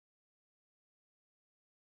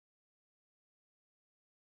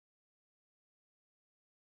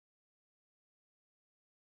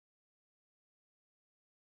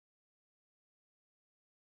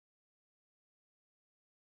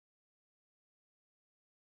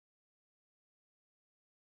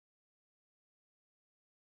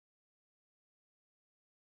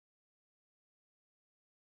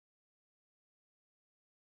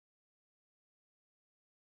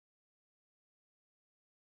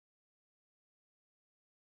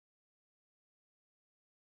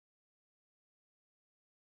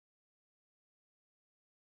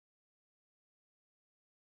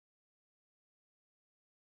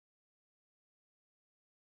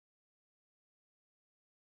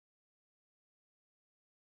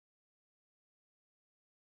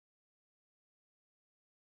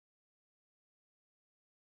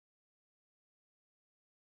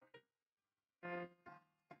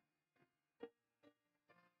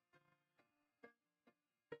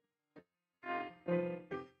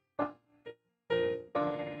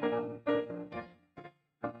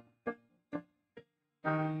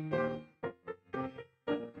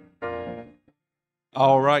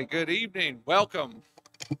All right, good evening. Welcome.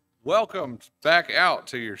 Welcome back out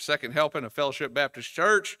to your second helping of Fellowship Baptist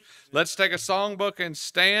Church. Let's take a songbook and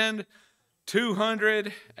stand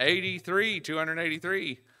 283.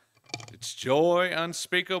 283. It's joy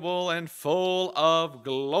unspeakable and full of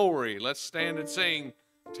glory. Let's stand and sing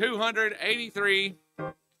 283.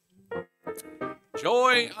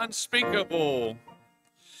 Joy unspeakable.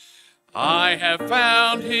 I have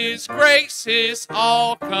found his grace is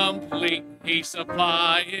all complete. He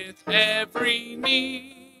supplieth every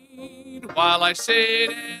need. While I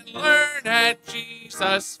sit and learn at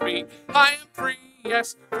Jesus' feet, I am free,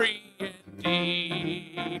 yes, free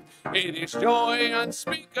indeed. It is joy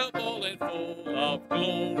unspeakable and full of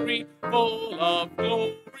glory, full of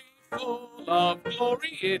glory, full of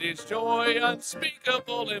glory. It is joy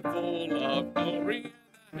unspeakable and full of glory.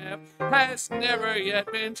 Has never yet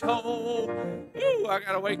been told. Ooh, I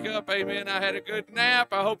gotta wake up, amen. I had a good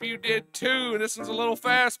nap. I hope you did too. This is a little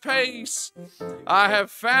fast pace. I have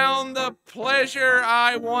found the pleasure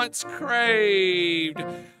I once craved.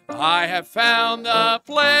 I have found the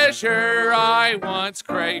pleasure I once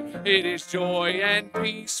craved. It is joy and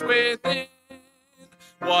peace within.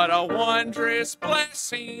 What a wondrous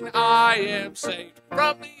blessing, I am saved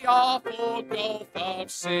from the awful gulf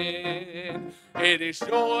of sin. It is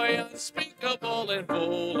joy unspeakable and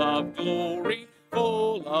full of glory,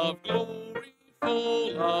 full of glory,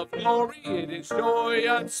 full of glory. It is joy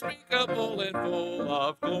unspeakable and full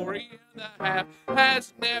of glory. And the half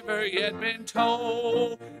has never yet been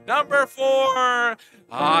told. Number 4,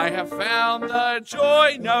 I have found the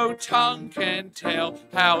joy no tongue can tell,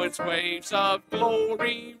 how its waves of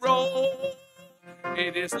glory roll.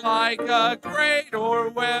 It is like a great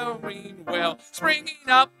o'erwhelming well springing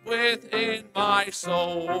up within my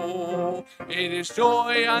soul. It is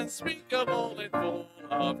joy unspeakable and full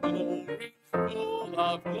of glory, full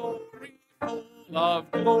of glory, full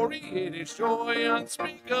of glory. It is joy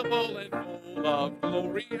unspeakable and full of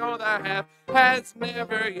glory. Oh, the half has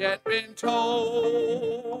never yet been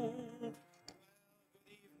told.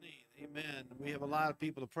 Amen. We have a lot of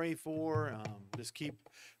people to pray for. Just keep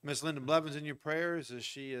Miss Linda Blevins in your prayers as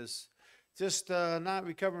she is just not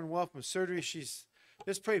recovering well from surgery. Just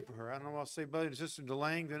pray for her. I don't know what I'll say, brother and sister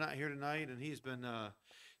DeLang. They're not here tonight, and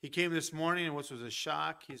he came this morning, which was a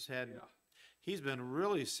shock. He's been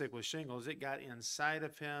really sick with shingles. It got inside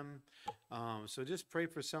of him. So just pray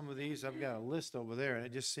for some of these. I've got a list over there, and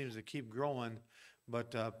it just seems to keep growing.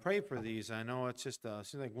 But pray for these. I know it's just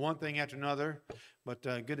seems like one thing after another. But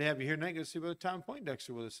good to have you here tonight. Good to see Brother Tom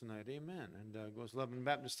Poindexter with us tonight. Amen. And goes to Lebanon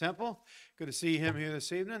Baptist Temple. Good to see him here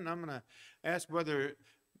this evening. And I'm going to ask Brother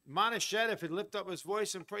Monishet if he'd lift up his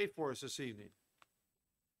voice and pray for us this evening.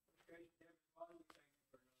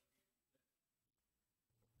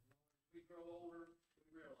 We grow older, we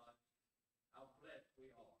realize how blessed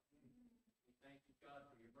we are. We thank you, God,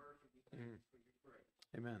 for your mercy. We thank you for your grace.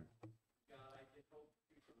 Amen. God, I just hope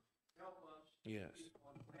you can help us Yes. keep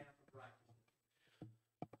on the path of righteousness.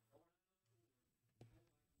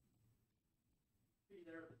 Be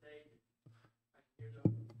there the day I can hear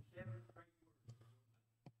those 7 great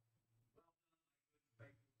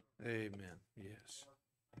words. Amen. Yes.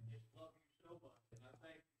 I just love you so much, and I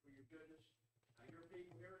thank you for your goodness. Now, your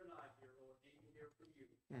people here tonight, dear Lord, need to hear from you.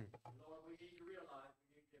 And Lord, we need to realize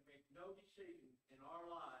we need to make no decision in our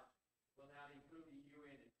lives without including you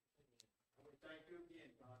in it. And we thank you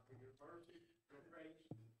again, God, for your mercy, your grace,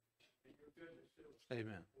 and your goodness to us.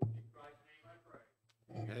 Amen. In Christ's name I pray.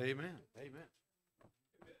 Amen. Amen.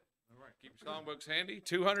 All right, keep your songbooks handy.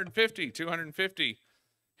 250, 250.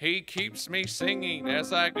 He keeps me singing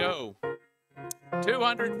as I go.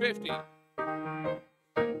 250.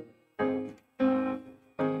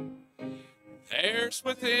 There's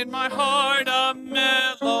within my heart a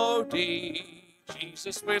melody.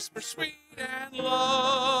 Jesus whispers sweet and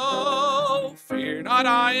low. Fear not,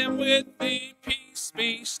 I am with thee. Peace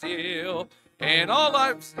be still. And all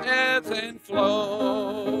life's ebbs and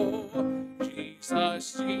flow.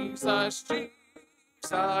 Jesus, Jesus,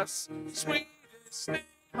 Jesus, sweetest name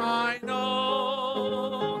I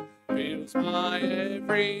know, fills my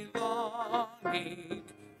every longing,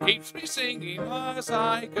 keeps me singing as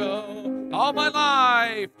I go. All my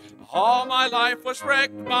life was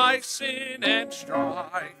wrecked by sin and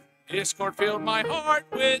strife. Discord filled my heart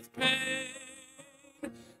with pain.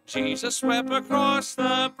 Jesus wept across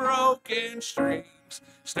the broken streams,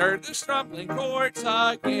 stirred the stumbling chords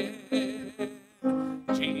again.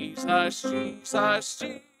 Jesus, Jesus,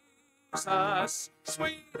 Jesus,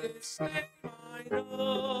 sweetest name I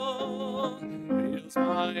know, fills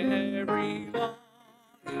my every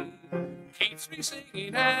keeps me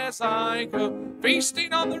singing as I go,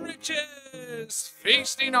 feasting on the riches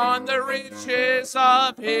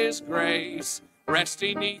of his grace,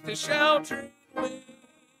 resting neath his sheltering wings,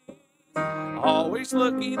 always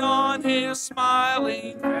looking on his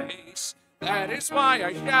smiling face. That is why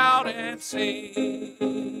I shout and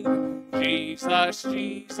sing. Jesus,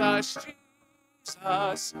 Jesus,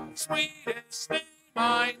 Jesus, sweetest name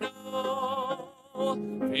I know,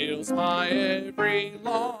 fills my every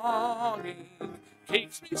longing,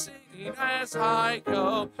 keeps me singing as I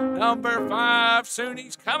go. Number 5, soon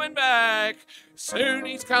he's coming back. Soon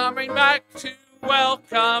he's coming back to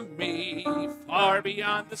welcome me far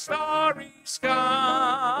beyond the starry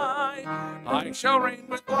sky. I shall reign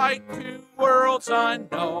with light to worlds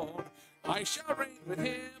unknown. I shall reign with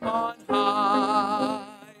him on high.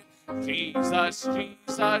 Jesus,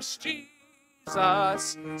 Jesus,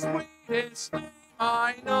 Jesus, sweetest name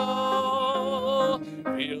I know,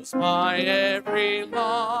 fills my every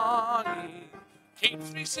longing,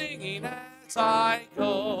 keeps me singing as I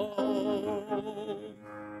go.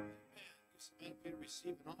 This man can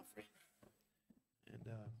receive an offering.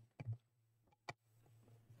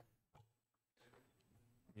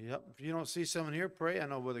 And yep, if you don't see someone here, pray. I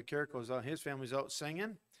know Brother Carrick's out, his family's out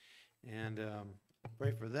singing, and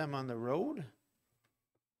pray for them on the road.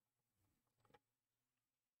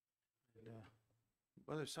 And,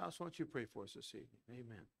 Brother South, why don't you pray for us this evening?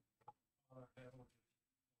 Amen.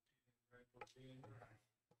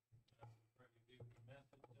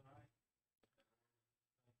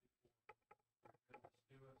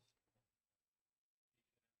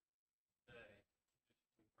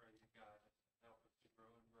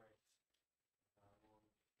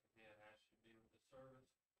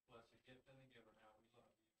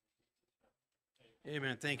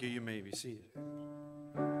 Amen. Thank you. You may be seated.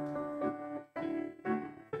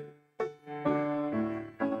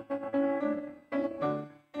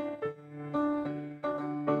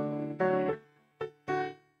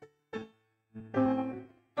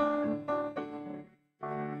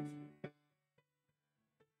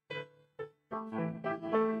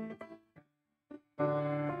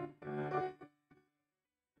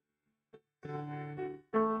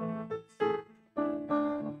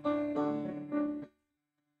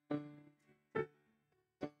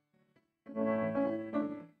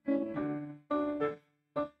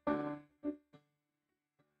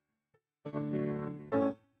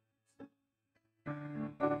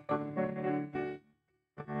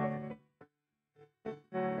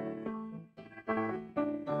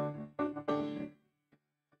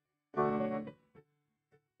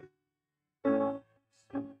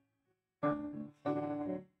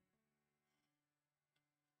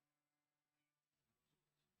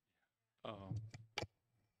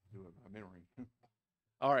 Do it by memory.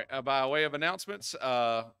 All right, by way of announcements,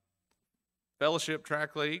 Fellowship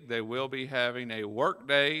Track League, they will be having a work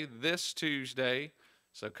day this Tuesday,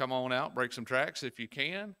 so come on out, break some tracks if you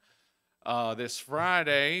can. This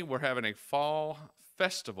Friday, we're having a fall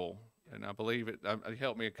festival, and I believe it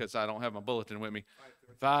help me because I don't have my bulletin with me.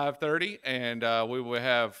 5:30, and we will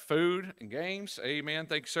have food and games. Amen.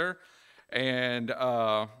 Thank you, sir. And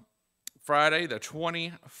Friday, the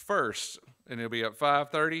 21st, and it'll be at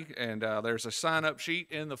 5:30. And there's a sign-up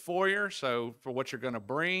sheet in the foyer. So for what you're going to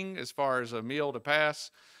bring as far as a meal to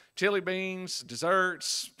pass, chili beans,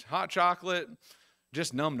 desserts, hot chocolate,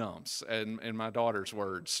 just num-nums, and in my daughter's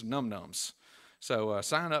words, num-nums. So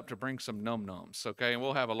sign up to bring some num-nums, okay? And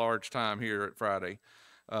we'll have a large time here at Friday,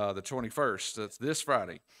 the 21st. That's this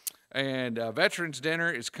Friday. And Veterans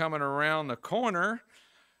Dinner is coming around the corner.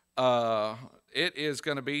 It is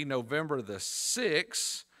going to be November the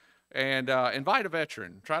 6th. And invite a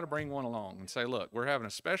veteran. Try to bring one along and say, look, we're having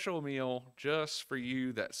a special meal just for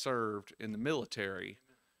you that served in the military.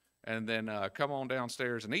 And then come on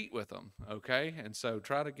downstairs and eat with them, okay? And so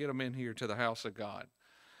try to get them in here to the house of God.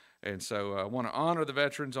 And so I want to honor the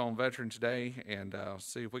veterans on Veterans Day and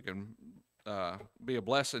see if we can be a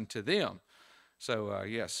blessing to them. So,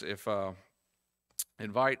 yes, if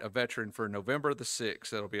invite a veteran for November the 6th.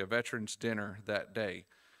 That'll be a veterans dinner that day.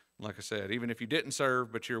 Like I said, even if you didn't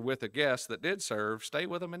serve, but you're with a guest that did serve, stay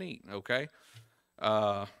with them and eat, okay?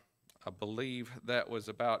 I believe that was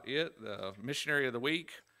about it. The missionary of the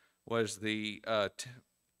week was the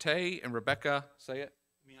Tay and Rebecca, say it?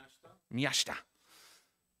 Miyashita.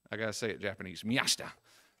 I got to say it Japanese, Miyashita.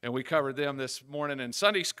 And we covered them this morning in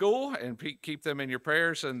Sunday school, and keep them in your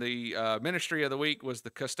prayers. And the ministry of the week was the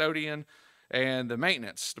custodian and the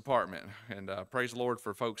maintenance department. And praise the Lord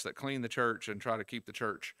for folks that clean the church and try to keep the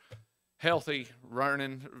church healthy,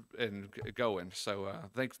 running, and going. So I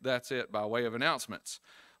think that's it by way of announcements.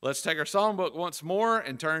 Let's take our songbook once more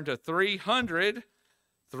and turn to 300.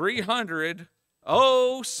 300.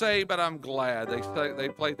 Oh, say, but I'm glad. They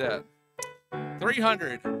played that.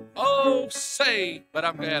 300. Oh, say, but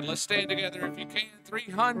I'm glad. Let's stand together if you can.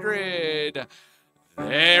 300.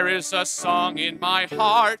 There is a song in my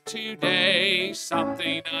heart today,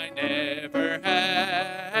 something I never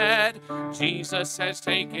had. Jesus has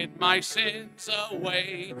taken my sins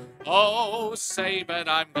away. Oh, say, but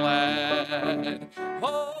I'm glad.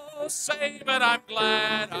 Oh, say, but I'm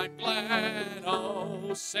glad, I'm glad.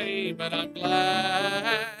 Oh, say, but I'm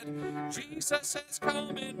glad. Jesus has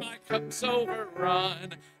come and my cup's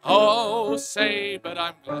overrun. Oh, say, but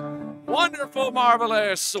I'm glad. Wonderful,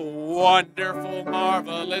 marvelous, wonderful,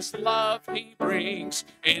 marvelous love he brings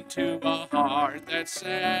into a heart that's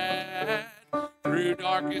sad. Through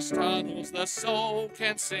darkest tunnels the soul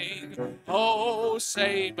can sing. Oh,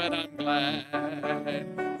 say, but I'm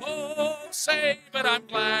glad. Oh, say, but I'm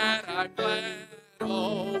glad, I'm glad.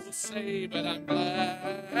 Oh, say, but I'm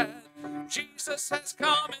glad. Jesus has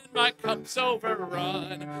come and my cup's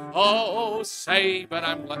overrun. Oh, say, but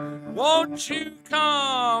I'm glad. Won't you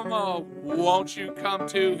come? Oh, won't you come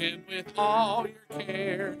to him with all your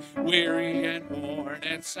care? Weary and worn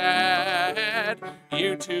and sad,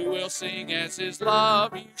 you too will sing as his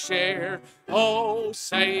love you share. Oh,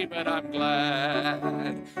 say, but I'm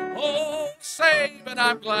glad. Oh, say, but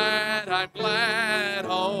I'm glad, I'm glad.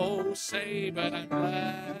 Oh, say, but I'm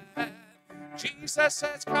glad. Jesus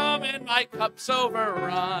has come and my cup's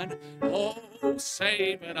overrun. Oh,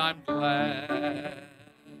 say, but I'm glad.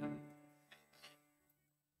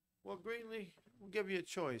 Well, Greenlee, we'll give you a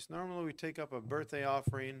choice. Normally we take up a birthday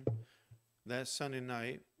offering that Sunday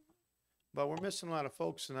night, but we're missing a lot of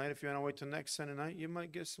folks tonight. If you want to wait till next Sunday night, you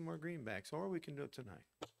might get some more greenbacks, or we can do it tonight.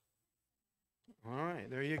 All right,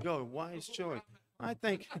 there you go. Wise choice. I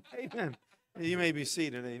think, amen. You may be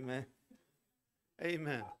seated, amen.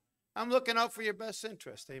 Amen. I'm looking out for your best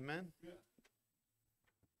interest, amen.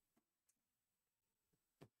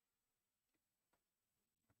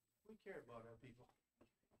 We care about our people.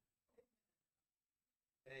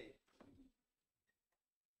 Hey.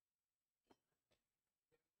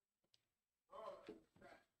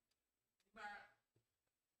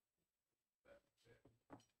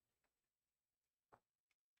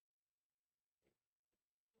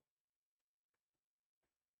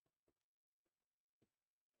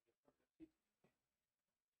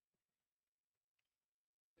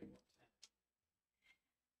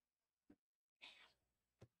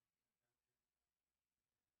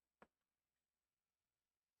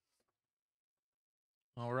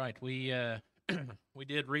 All right, we we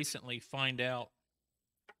did recently find out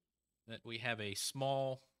that we have a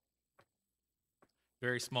small,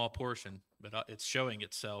 very small portion, but it's showing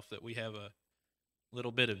itself that we have a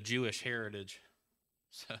little bit of Jewish heritage.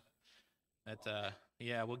 So that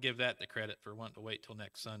yeah, we'll give that the credit for wanting to wait till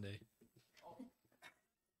next Sunday.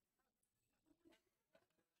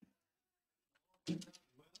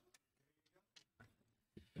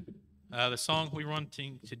 The song we're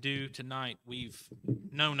wanting to do tonight, we've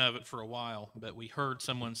known of it for a while, but we heard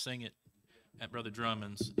someone sing it at Brother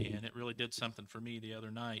Drummond's, and it really did something for me the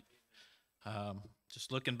other night.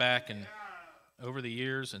 Just looking back and over the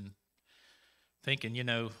years and thinking,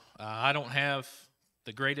 I don't have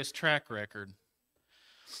the greatest track record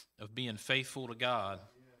of being faithful to God,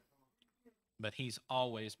 but He's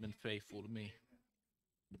always been faithful to me.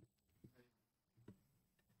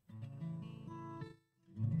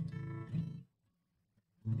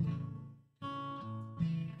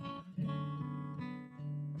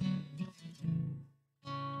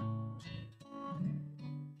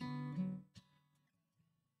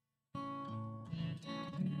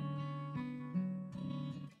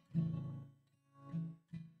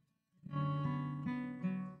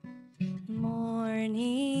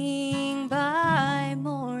 Morning by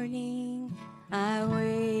morning, I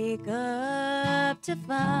wake up to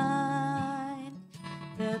find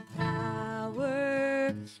the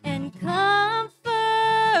power and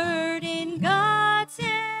comfort in God's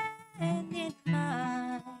hand in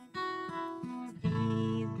mine.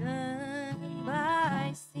 Season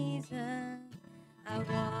by season, I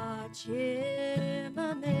watch Him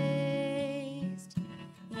amazed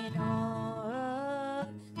in awe of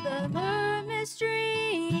the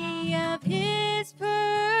mystery of His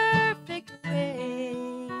perfect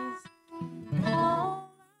ways. All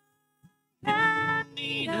I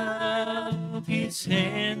need of His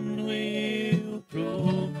hand will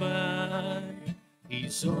provide.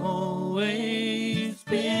 He's always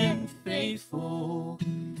been faithful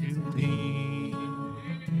to me.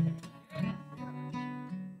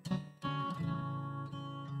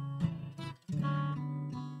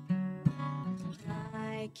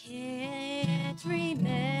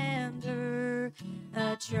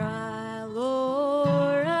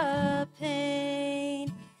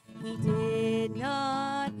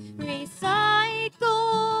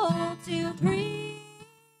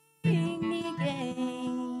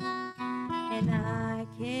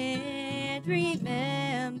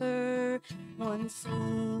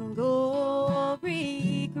 single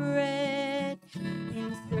regret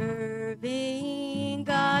in serving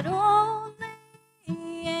God only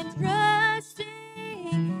and trusting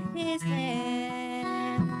His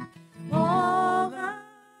hand. All I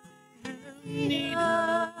need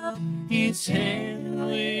of His hand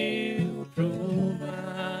will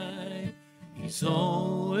provide. He's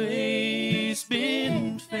always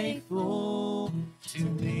been faithful to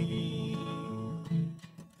me.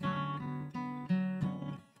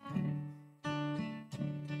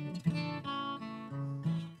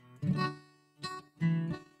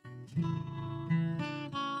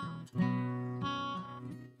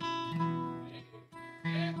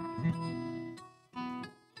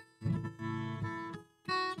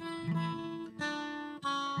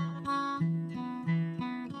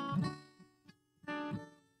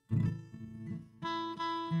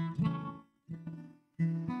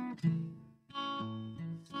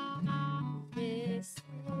 This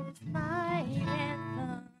is my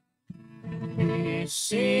anthem.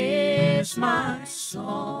 This is my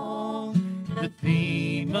song, the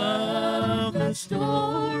theme of the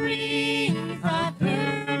story I've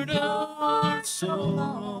heard all so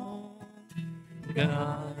long.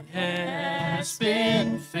 God has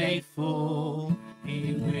been faithful,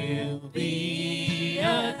 He will be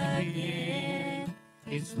again.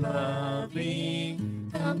 His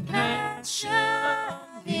loving compassion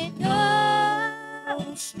It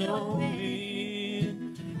knows no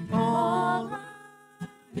end. All I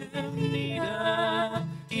have need of,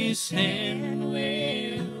 His hand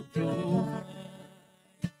will provide.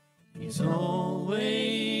 He's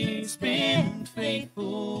always been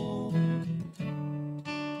faithful.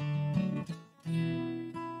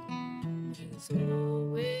 He's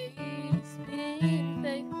always been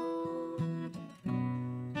faithful.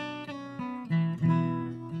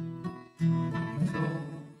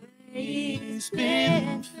 He's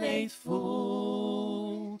been faithful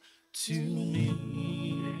to me.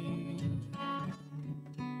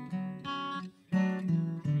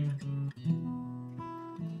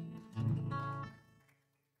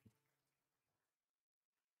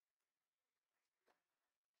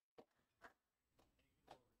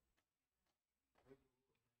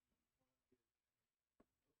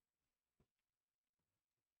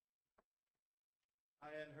 I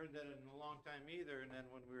hadn't heard that in a long time either, and then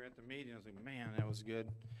when we were at the meeting, I was like, man, that was good.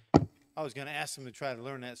 I was gonna ask them to try to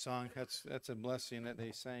learn that song. That's a blessing that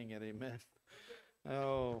they sang it, amen.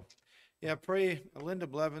 Oh, yeah, pray. Linda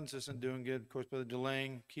Blevins isn't doing good. Of course, Brother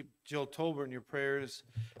DeLang, keep Jill Tolbert in your prayers.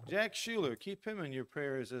 Jack Schuler, keep him in your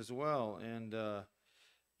prayers as well. And,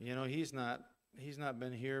 you know, he's not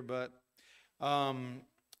been here, but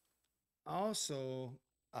also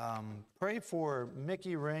pray for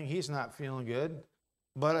Mickey Ring. He's not feeling good,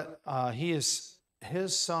 but his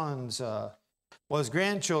son's, well, his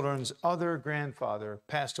grandchildren's other grandfather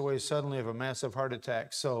passed away suddenly of a massive heart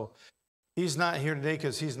attack. So he's not here today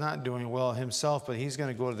because he's not doing well himself, but he's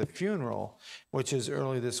going to go to the funeral, which is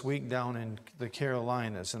early this week down in the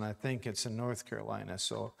Carolinas, and I think it's in North Carolina.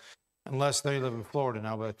 So unless they live in Florida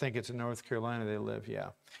now, but I think it's in North Carolina they live, yeah.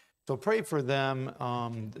 So pray for them.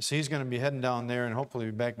 So he's going to be heading down there and hopefully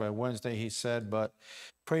be back by Wednesday, he said, but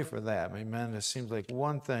pray for that, amen. It seems like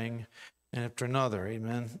one thing after another,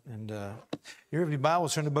 amen. And your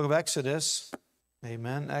Bibles turn to the book of Exodus,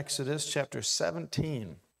 amen. Exodus chapter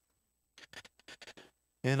 17.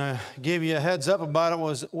 And I gave you a heads up about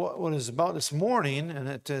it, what is about this morning, and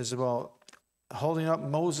it is about holding up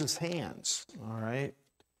Moses' hands, all right?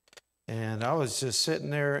 And I was just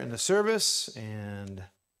sitting there in the service, and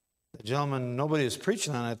the gentleman, nobody was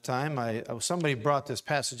preaching on that time. Somebody brought this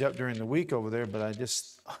passage up during the week over there, but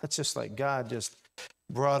it's just like God just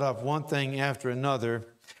brought up one thing after another.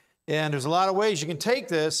 And there's a lot of ways you can take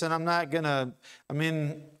this, and I'm not going to,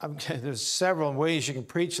 there's several ways you can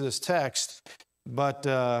preach this text, but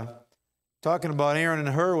talking about Aaron and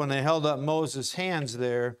Hur when they held up Moses' hands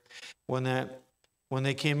there, when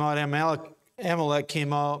they came out, Amalek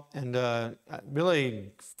came out and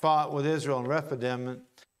really fought with Israel in Rephidim,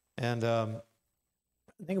 and I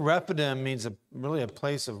think Rephidim means really a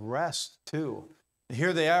place of rest too. And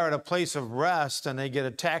here they are at a place of rest, and they get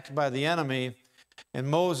attacked by the enemy. And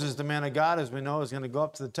Moses, the man of God, as we know, is going to go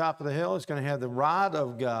up to the top of the hill. He's going to have the rod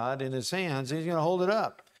of God in his hands, and he's going to hold it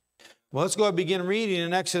up. Well, let's go and begin reading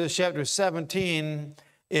in Exodus chapter 17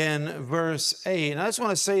 in verse 8. And I just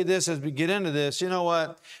want to say this as we get into this. You know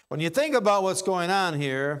what? When you think about what's going on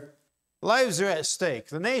here, lives are at stake.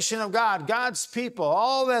 The nation of God, God's people,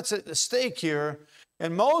 all that's at stake here.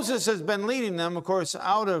 And Moses has been leading them, of course,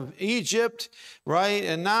 out of Egypt, right?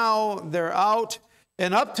 And now they're out.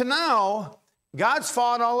 And up to now, God's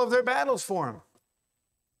fought all of their battles for them.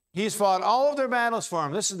 He's fought all of their battles for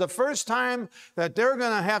them. This is the first time that they're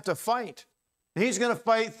going to have to fight. He's going to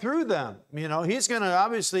fight through them. You know, he's going to,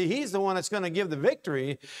 obviously, he's the one that's going to give the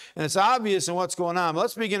victory. And it's obvious in what's going on. But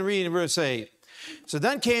let's begin reading verse 8. So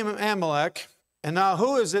then came Amalek. And now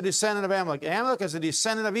who is the descendant of Amalek? Amalek is a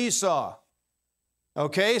descendant of Esau.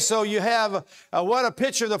 Okay, so you have what a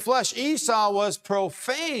picture of the flesh. Esau was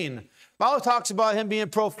profane. The Bible talks about him being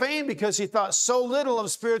profane because he thought so little of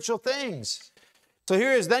spiritual things. So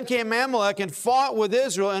here is, then came Amalek and fought with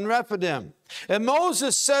Israel in Rephidim. And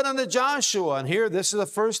Moses said unto Joshua, and here, this is the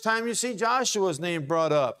first time you see Joshua's name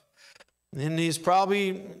brought up. And he's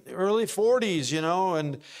probably early 40s, you know,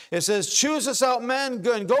 and it says, choose us out men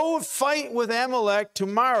and go fight with Amalek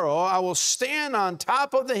tomorrow. I will stand on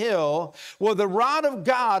top of the hill with the rod of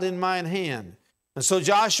God in mine hand. And so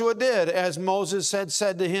Joshua did as Moses had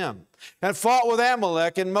said to him, and fought with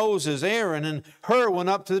Amalek, and Moses, Aaron, and Hur went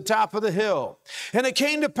up to the top of the hill. And it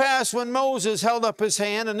came to pass when Moses held up his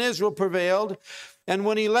hand, and Israel prevailed, and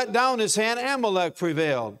when he let down his hand, Amalek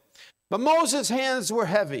prevailed. But Moses' hands were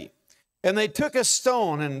heavy. And they took a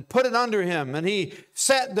stone and put it under him, and he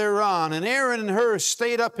sat thereon. And Aaron and Hur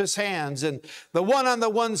stayed up his hands, and the one on the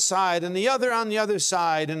one side, and the other on the other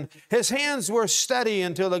side. And his hands were steady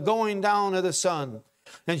until the going down of the sun.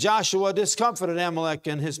 And Joshua discomfited Amalek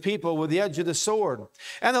and his people with the edge of the sword.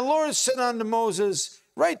 And the Lord said unto Moses,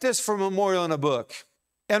 write this for memorial in a book,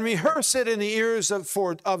 and rehearse it in the ears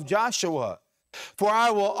of Joshua. For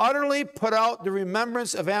I will utterly put out the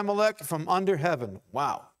remembrance of Amalek from under heaven.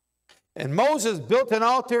 Wow. And Moses built an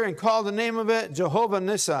altar and called the name of it Jehovah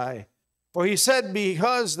Nissi. For he said,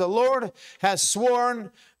 because the Lord has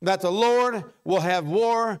sworn that the Lord will have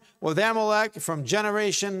war with Amalek from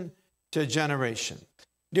generation to generation.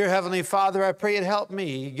 Dear Heavenly Father, I pray you'd help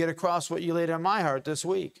me get across what you laid on my heart this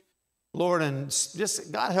week. Lord, and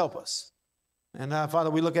just God help us. And Father,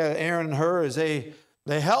 we look at Aaron and Hur as they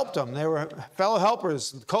helped them. They were fellow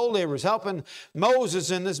helpers, co-laborers, helping Moses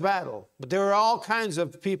in this battle. But there were all kinds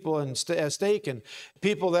of people at stake and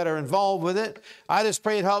people that are involved with it. I just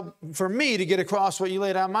prayed help for me to get across what you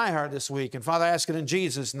laid on my heart this week. And Father, I ask it in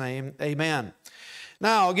Jesus' name, amen.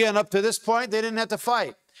 Now, again, up to this point, they didn't have to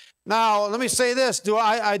fight. Now, let me say this.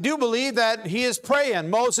 I do believe that he is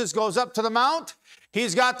praying. Moses goes up to the mount.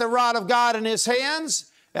 He's got the rod of God in his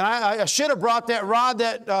hands. And I should have brought that rod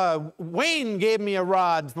that Wayne gave me a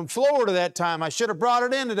rod from Florida that time. I should have brought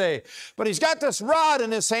it in today. But he's got this rod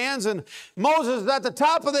in his hands, and Moses is at the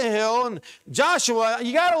top of the hill. And Joshua,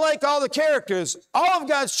 you got to like all the characters. All of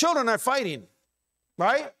God's children are fighting,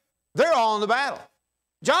 right? They're all in the battle.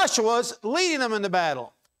 Joshua's leading them in the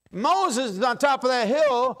battle. Moses is on top of that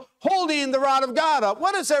hill holding the rod of God up.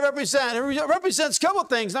 What does that represent? It represents a couple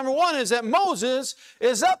things. Number one is that Moses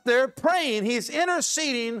is up there praying. He's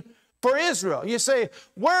interceding for Israel. You say,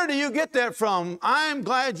 where do you get that from? I'm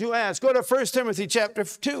glad you asked. Go to 1 Timothy chapter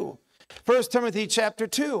 2. 1 Timothy chapter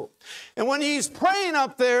 2. And when he's praying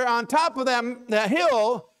up there on top of that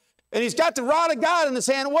hill, and he's got the rod of God in his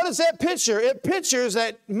hand, what does that picture? It pictures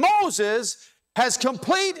that Moses has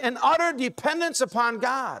complete and utter dependence upon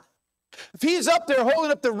God. If he's up there holding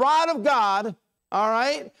up the rod of God, all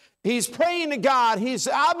right, he's praying to God. He's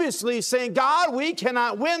obviously saying, God, we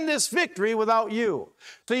cannot win this victory without you.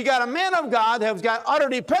 So you got a man of God who's got utter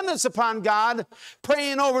dependence upon God,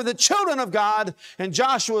 praying over the children of God, and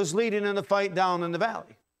Joshua's leading in the fight down in the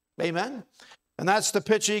valley. Amen? And that's the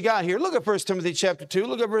picture you got here. Look at 1 Timothy chapter 2.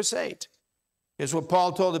 Look at verse 8. Here's what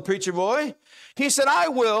Paul told the preacher boy. He said, I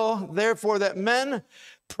will, therefore, that men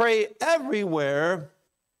pray everywhere,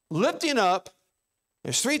 lifting up.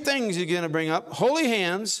 There's three things you're going to bring up. Holy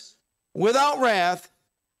hands, without wrath,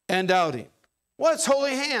 and doubting. What's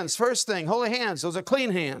holy hands? First thing, holy hands. Those are clean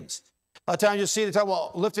hands. A lot of times you see they talk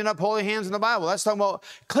about lifting up holy hands in the Bible. That's talking about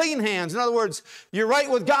clean hands. In other words, you're right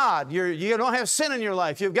with God. You don't have sin in your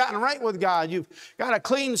life. You've gotten right with God. You've got a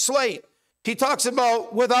clean slate. He talks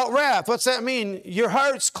about without wrath. What's that mean? Your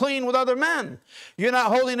heart's clean with other men. You're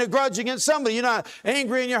not holding a grudge against somebody. You're not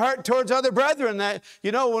angry in your heart towards other brethren. That,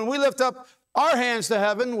 you know, when we lift up our hands to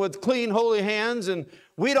heaven with clean, holy hands, and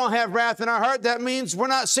we don't have wrath in our heart, that means we're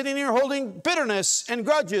not sitting here holding bitterness and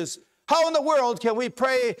grudges. How in the world can we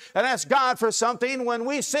pray and ask God for something when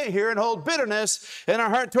we sit here and hold bitterness in our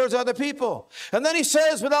heart towards other people? And then he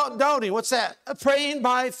says, without doubting, what's that? Praying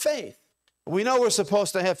by faith. We know we're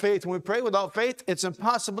supposed to have faith when we pray. Without faith, it's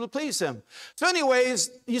impossible to please him. So anyways,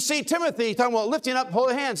 you see Timothy talking about lifting up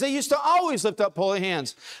holy hands. They used to always lift up holy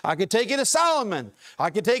hands. I could take you to Solomon. I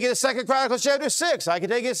could take you to 2 Chronicles chapter 6. I could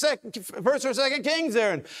take you to 1st or 2 Kings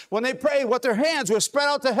there. And when they prayed, what their hands were spread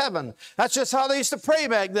out to heaven. That's just how they used to pray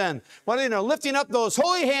back then. When lifting up those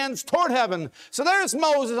holy hands toward heaven. So there's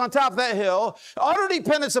Moses on top of that hill, utter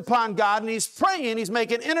dependence upon God, and he's praying. He's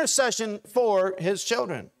making intercession for his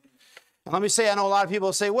children. And let me say, I know a lot of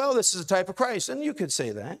people say, well, this is a type of Christ. And you could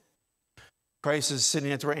say that. Christ is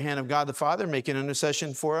sitting at the right hand of God the Father, making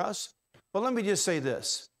intercession for us. But let me just say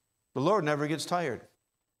this. The Lord never gets tired.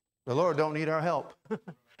 The Lord don't need our help.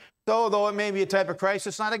 So, though it may be a type of Christ,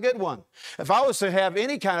 it's not a good one. If I was to have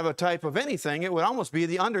any kind of a type of anything, it would almost be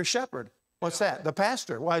the under shepherd. What's that? The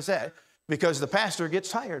pastor. Why is that? Because the pastor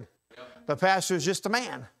gets tired. The pastor is just a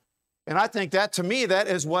man. And I think that, to me, that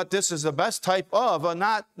is what this is the best type of,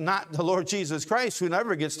 not the Lord Jesus Christ, who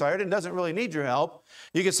never gets tired and doesn't really need your help.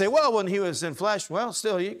 You could say, well, when he was in flesh, well,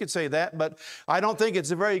 still, you could say that, but I don't think it's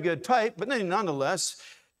a very good type. But then, nonetheless,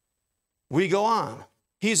 we go on.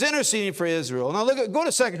 He's interceding for Israel. Now, go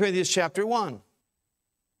to 2 Corinthians chapter 1.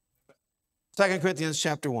 2 Corinthians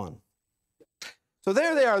chapter 1. So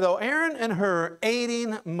there they are, though, Aaron and Hur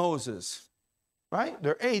aiding Moses, right?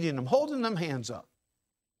 They're aiding him, holding them hands up.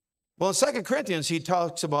 Well, in 2 Corinthians, he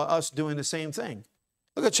talks about us doing the same thing.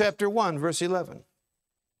 Look at chapter 1, verse 11.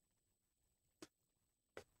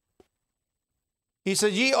 He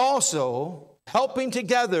said, ye also, helping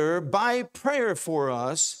together by prayer for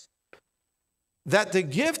us, that the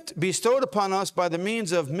gift bestowed upon us by the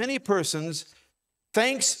means of many persons,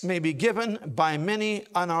 thanks may be given by many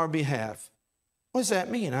on our behalf. What does that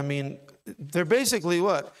mean? I mean, they're basically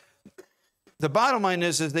what? The bottom line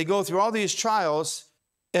is they go through all these trials.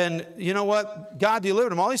 And you know what? God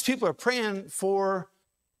delivered them. All these people are praying for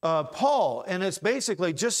Paul. And it's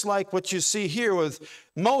basically just like what you see here with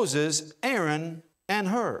Moses, Aaron, and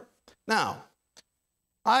Hur. Now,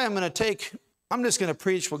 I'm just going to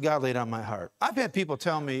preach what God laid on my heart. I've had people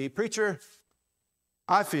tell me, preacher,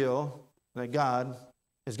 I feel that God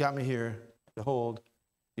has got me here to hold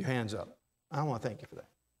your hands up. I want to thank you for that.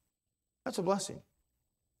 That's a blessing.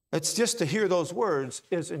 It's just to hear those words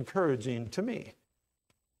is encouraging to me.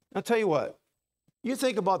 I'll tell you what, you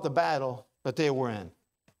think about the battle that they were in.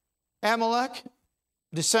 Amalek,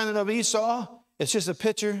 descendant of Esau, it's just a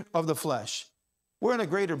picture of the flesh. We're in a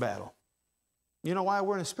greater battle. You know why?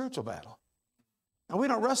 We're in a spiritual battle. And we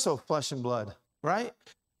don't wrestle flesh and blood, right?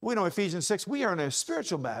 We know Ephesians 6, we are in a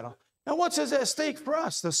spiritual battle. And what's at stake for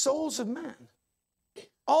us? The souls of men.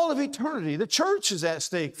 All of eternity. The church is at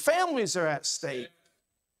stake. Families are at stake.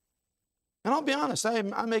 And I'll be honest, I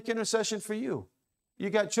make intercession for you. You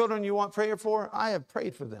got children you want prayer for? I have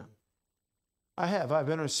prayed for them. I have. I've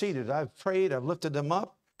interceded. I've prayed. I've lifted them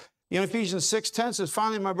up. Ephesians 6:10 says,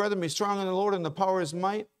 finally, my brethren, be strong in the Lord and the power of his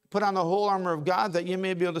might. Put on the whole armor of God that you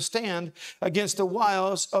may be able to stand against the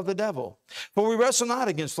wiles of the devil. For we wrestle not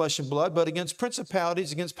against flesh and blood, but against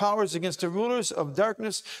principalities, against powers, against the rulers of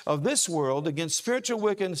darkness of this world, against spiritual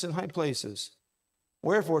wickedness in high places.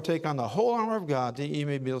 Wherefore, take on the whole armor of God that you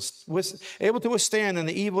may be able to withstand in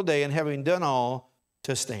the evil day, and having done all,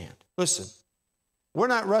 to stand. Listen, we're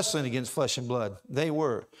not wrestling against flesh and blood. They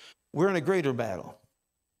were. We're in a greater battle.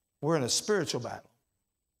 We're in a spiritual battle.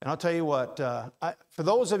 And I'll tell you what, for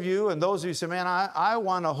those of you and those of you who say, man, I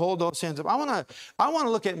want to hold those hands up. I want to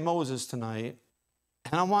look at Moses tonight,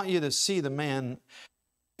 and I want you to see the man,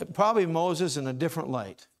 probably Moses, in a different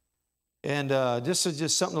light. And this is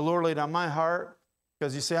just something the Lord laid on my heart,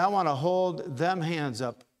 because you say, I want to hold them hands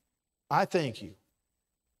up. I thank you.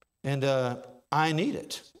 And I need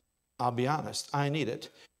it. I'll be honest. I need it.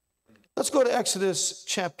 Let's go to Exodus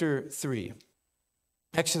chapter 3.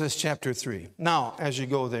 Exodus chapter 3. Now, as you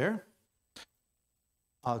go there,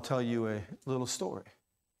 I'll tell you a little story.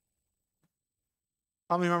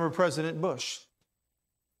 How many remember President Bush?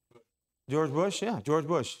 George Bush? Yeah, George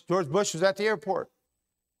Bush. George Bush was at the airport.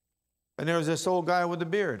 And there was this old guy with a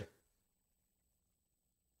beard.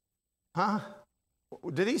 Huh?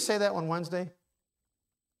 Did he say that on Wednesday?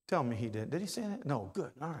 Tell me he did. Did he say that? No,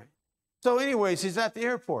 good. All right. So anyways, he's at the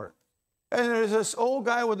airport. And there's this old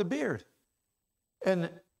guy with a beard. And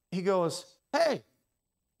he goes, hey,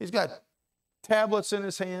 he's got tablets in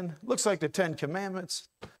his hand. Looks like the 10 Commandments.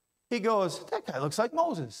 He goes, that guy looks like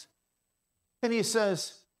Moses. And he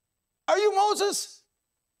says, are you Moses?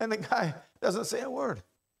 And the guy doesn't say a word.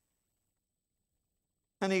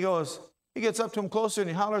 And he gets up to him closer and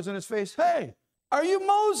he hollers in his face, hey, are you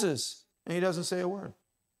Moses? And he doesn't say a word.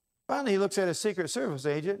 Finally, he looks at his Secret Service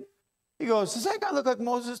agent. He goes, does that guy look like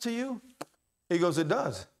Moses to you? He goes, it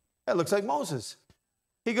does. that looks like Moses.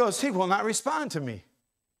 He goes, he will not respond to me.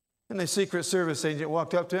 And the Secret Service agent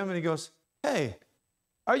walked up to him and he goes, hey,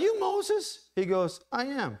 are you Moses? He goes, I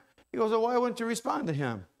am. He goes, well, why wouldn't you respond to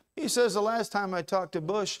him? He says, the last time I talked to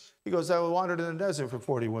Bush, he goes, I wandered in the desert for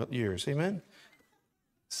 40 years. Amen?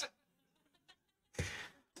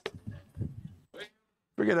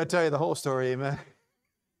 Forget I tell you the whole story, amen?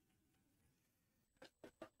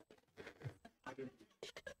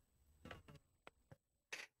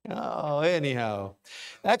 Oh, anyhow.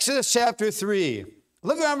 Exodus chapter 3.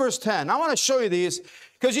 Look at verse 10. I want to show you these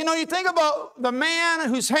because, you know, you think about the man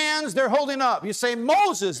whose hands they're holding up. You say,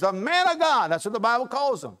 Moses, the man of God. That's what the Bible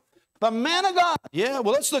calls him. The man of God. Yeah,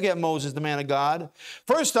 well, let's look at Moses, the man of God.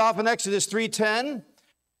 First off, in Exodus 3:10,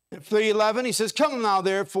 3:11, he says, come now,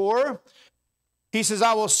 therefore. He says,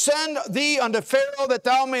 I will send thee unto Pharaoh that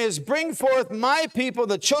thou mayest bring forth my people,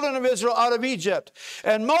 the children of Israel, out of Egypt.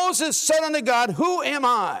 And Moses said unto God, who am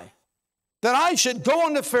I, that I should go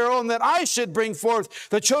unto Pharaoh and that I should bring forth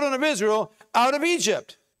the children of Israel out of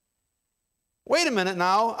Egypt? Wait a minute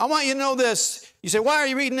now. I want you to know this. You say, why are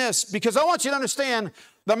you reading this? Because I want you to understand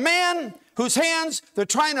the man whose hands they're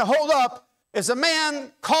trying to hold up is a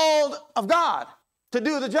man called of God to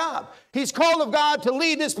do the job. He's called of God to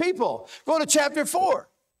lead his people. Go to chapter 4.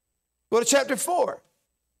 Go to chapter 4.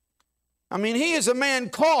 I mean, he is a man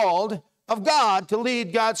called of God to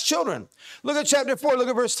lead God's children. Look at chapter 4. Look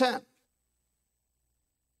at verse 10.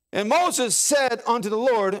 And Moses said unto the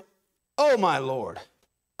Lord, O my Lord,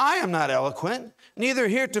 I am not eloquent, neither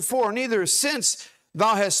heretofore, neither since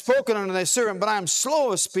thou hast spoken unto thy servant, but I am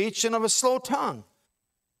slow of speech and of a slow tongue.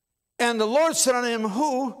 And the Lord said unto him,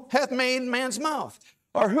 who hath made man's mouth?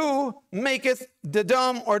 Or who maketh the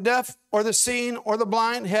dumb or deaf or the seeing or the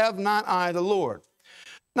blind? Have not I the Lord?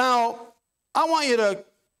 Now, I want you to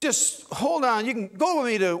just hold on. You can go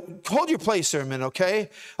with me to hold your place there a minute, okay?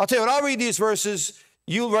 I'll tell you what, I'll read these verses.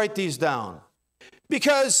 You write these down.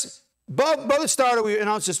 Because Brother Starter, we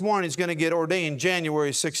announced this morning, is going to get ordained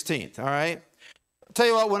January 16th, all right? I'll tell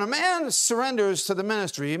you what, when a man surrenders to the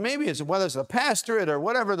ministry, maybe it's whether it's a pastorate or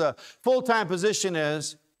whatever the full-time position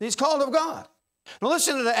is, he's called of God. Now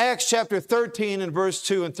listen to Acts chapter 13 and verse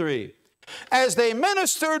 2 and 3. As they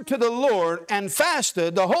ministered to the Lord and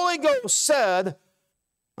fasted, the Holy Ghost said,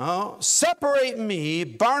 separate me,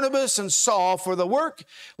 Barnabas and Saul, for the work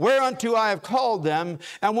whereunto I have called them.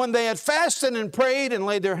 And when they had fasted and prayed and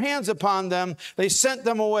laid their hands upon them, they sent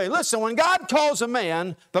them away. Listen, when God calls a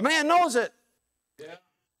man, the man knows it. Yeah.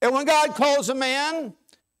 And when God calls a man,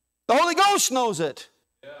 the Holy Ghost knows it.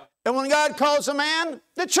 Yeah. And when God calls a man,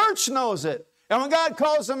 the church knows it. And when God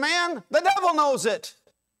calls a man, the devil knows it.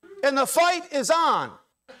 And the fight is on.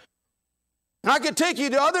 And I could take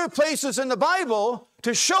you to other places in the Bible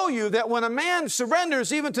to show you that when a man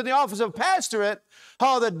surrenders even to the office of pastorate,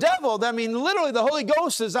 how the devil, I mean, literally the Holy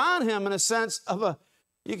Ghost is on him in a sense of a,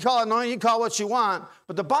 you call it anointing, you call it what you want,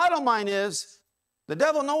 but the bottom line is the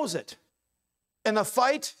devil knows it. And the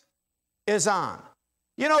fight is on.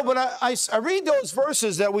 You know, but I read those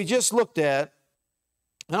verses that we just looked at,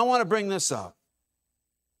 and I want to bring this up.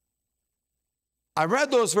 I read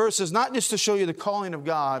those verses not just to show you the calling of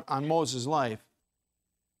God on Moses' life.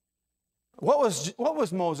 What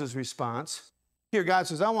was Moses' response? Here, God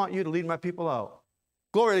says, I want you to lead my people out.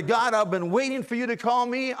 Glory to God, I've been waiting for you to call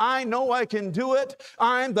me. I know I can do it.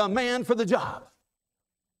 I'm the man for the job.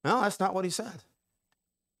 No, that's not what he said.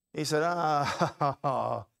 He said,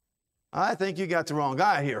 I think you got the wrong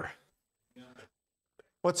guy here.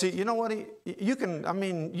 What's he, you know what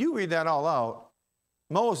you read that all out.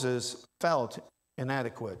 Moses felt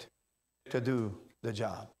inadequate to do the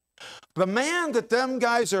job. The man that them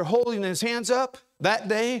guys are holding his hands up that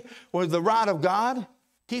day with the rod of God,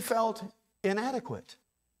 he felt inadequate.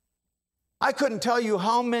 I couldn't tell you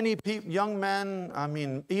how many young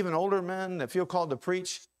men, even older men that feel called to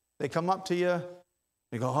preach, they come up to you,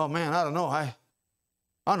 they go, oh man, I don't know. I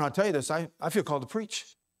don't know how to tell you this. I feel called to preach.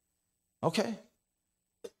 Okay.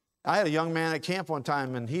 I had a young man at camp one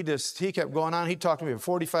time, and he kept going on. He talked to me for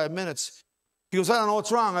 45 minutes. He goes, I don't know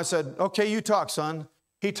what's wrong. I said, okay, you talk, son.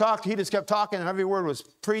 He talked, he just kept talking, and every word was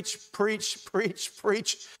preach, preach, preach,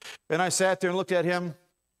 preach. And I sat there and looked at him,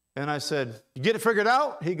 and I said, you get it figured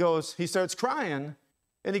out? He starts crying,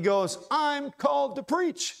 and he goes, I'm called to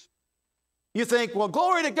preach. You think, well,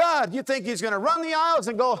 glory to God. You think he's going to run the aisles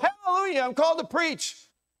and go, hallelujah, I'm called to preach.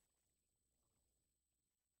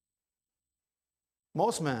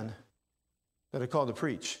 Most men that are called to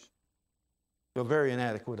preach feel very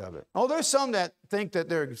inadequate of it. Oh, there's some that think that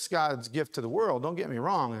they're God's gift to the world. Don't get me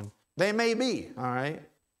wrong, and they may be, all right?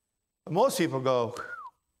 But most people go,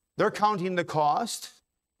 they're counting the cost,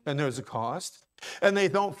 and there's a cost. and they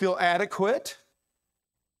don't feel adequate.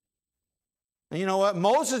 And you know what?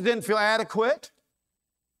 Moses didn't feel adequate.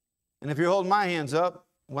 And if you're holding my hands up,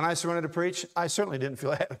 when I surrendered to preach, I certainly didn't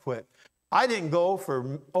feel adequate. I didn't go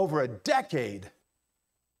for over a decade.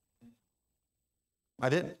 I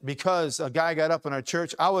didn't, because a guy got up in our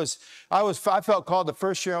church. I felt called the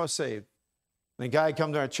first year I was saved. And a guy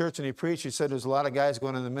come to our church and he preached. He said, there's a lot of guys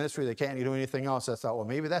going in the ministry. They can't do anything else. I thought, well,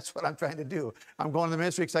 maybe that's what I'm trying to do. I'm going to the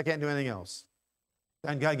ministry because I can't do anything else.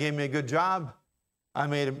 And God gave me a good job. I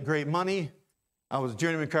made great money. I was a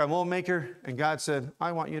journeyman car mold maker. And God said,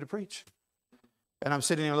 I want you to preach. And I'm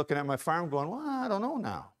sitting there looking at my farm going, well, I don't know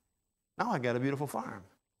now. Now I got a beautiful farm.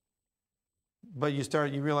 But you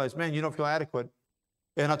realize, man, you don't feel adequate.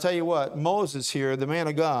 And I'll tell you what, Moses here, the man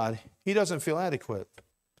of God, he doesn't feel adequate.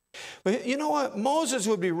 But you know what? Moses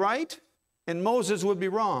would be right and Moses would be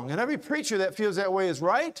wrong. And every preacher that feels that way is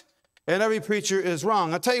right and every preacher is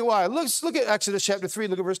wrong. I'll tell you why. Look at Exodus chapter 3.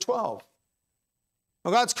 Look at verse 12.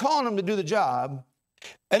 Well, God's calling him to do the job.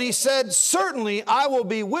 And he said, certainly I will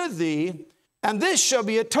be with thee, and this shall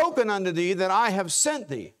be a token unto thee that I have sent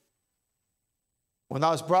thee. When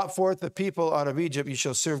thou hast brought forth the people out of Egypt, you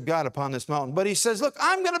shall serve God upon this mountain. But he says, look,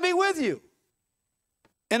 I'm going to be with you.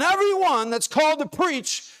 And everyone that's called to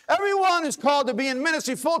preach, everyone is called to be in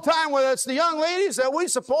ministry full time, whether it's the young ladies that we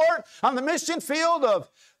support on the mission field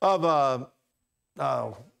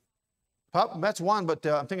that's one, but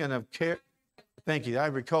I'm thinking of thank you,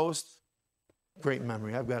 Ivory Coast. Great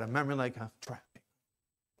memory. I've got a memory like a traffic.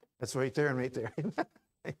 That's right there and right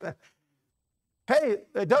there. Hey,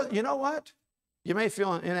 you know what? You may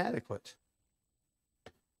feel inadequate.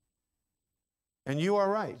 And you are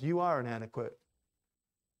right. You are inadequate.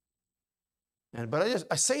 But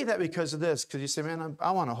I say that because of this, because you say, man,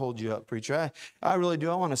 I want to hold you up, preacher. I really do.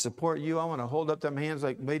 I want to support you. I want to hold up them hands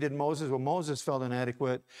like they did Moses. Well, Moses felt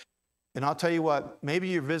inadequate. And I'll tell you what, maybe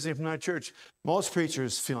you're visiting from our church. Most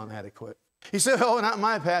preachers feel inadequate. He said, oh, not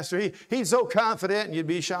my pastor. He's so confident, and you'd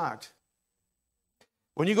be shocked.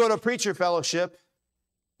 When you go to a preacher fellowship,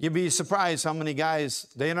 you'd be surprised how many guys,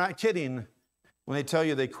 they're not kidding when they tell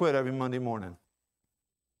you they quit every Monday morning.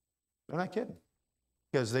 They're not kidding.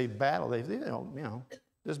 Because they battle, they don't,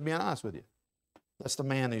 just being honest with you. That's the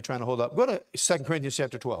man that you're trying to hold up. Go to 2 Corinthians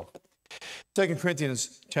chapter 12. 2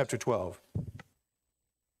 Corinthians chapter 12.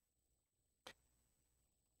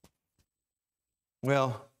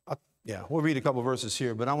 Well, we'll read a couple verses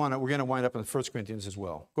here, but we're going to wind up in 1 Corinthians as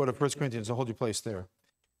well. Go to 1 Corinthians and hold your place there.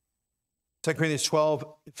 2 Corinthians 12,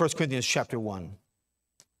 1 Corinthians chapter 1.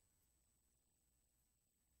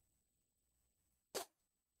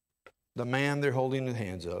 The man they're holding the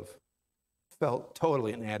hands of felt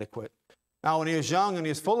totally inadequate. Now, when he was young and he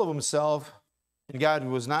was full of himself, and God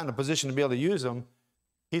was not in a position to be able to use him,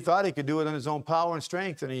 he thought he could do it in his own power and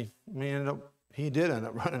strength, and he did end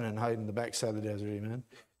up running and hiding in the backside of the desert, amen.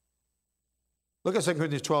 Look at 2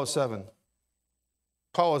 Corinthians 12:7.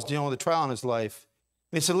 Paul was dealing with a trial in his life.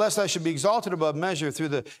 And he said, lest I should be exalted above measure through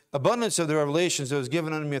the abundance of the revelations that was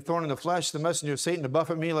given unto me a thorn in the flesh, the messenger of Satan to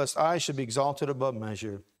buffet me, lest I should be exalted above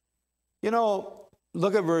measure.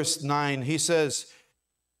 Look at verse 9. He says,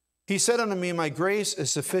 he said unto me, my grace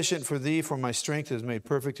is sufficient for thee, for my strength is made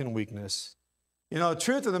perfect in weakness. The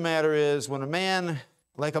truth of the matter is, when a man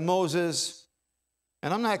like a Moses,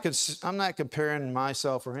 and I'm not comparing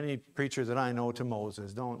myself or any preacher that I know to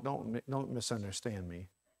Moses. Don't misunderstand me.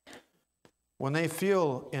 When they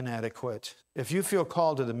feel inadequate, if you feel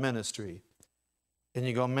called to the ministry, and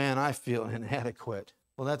you go, man, I feel inadequate.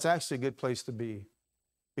 Well, that's actually a good place to be.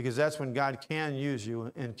 Because that's when God can use you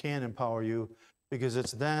and can empower you, because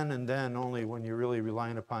it's then and then only when you're really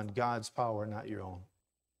relying upon God's power, not your own.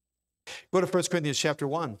 Go to 1 Corinthians chapter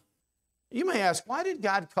 1. You may ask, why did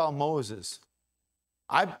God call Moses?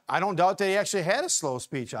 I don't doubt that he actually had a slow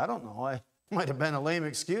speech. I don't know. It might have been a lame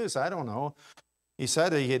excuse. I don't know. He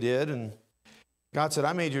said he did, and God said,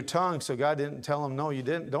 I made your tongue, so God didn't tell him, no, you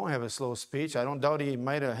don't have a slow speech. I don't doubt he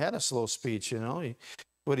might have had a slow speech,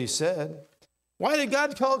 what he said. Why did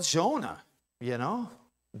God call Jonah?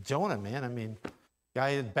 Jonah, man,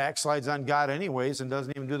 guy backslides on God anyways and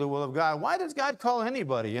doesn't even do the will of God. Why does God call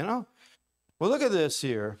anybody, Well, look at this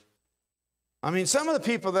here. Some of the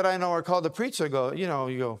people that I know are called to preach, you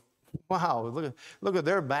go, wow, look at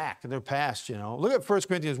their back and their past, Look at 1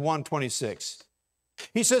 Corinthians 1:26.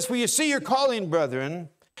 He says, for you see your calling, brethren,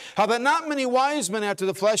 how that not many wise men after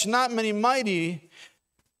the flesh, not many mighty,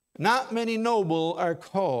 not many noble are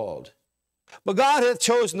called. But God hath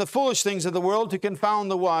chosen the foolish things of the world to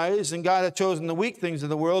confound the wise, and God hath chosen the weak things of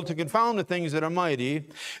the world to confound the things that are mighty.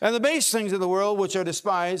 And the base things of the world which are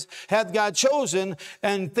despised hath God chosen,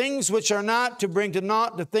 and things which are not, to bring to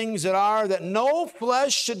naught the things that are, that no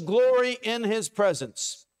flesh should glory in his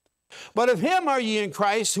presence. But of him are ye in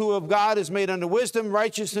Christ, who of God is made unto wisdom,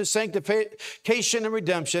 righteousness, sanctification, and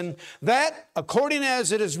redemption, that, according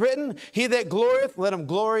as it is written, he that glorieth, let him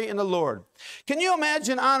glory in the Lord. Can you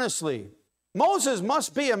imagine, honestly, Moses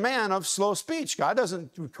must be a man of slow speech. God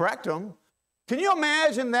doesn't correct him. Can you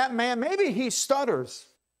imagine that man? Maybe he stutters.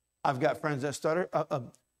 I've got friends that stutter.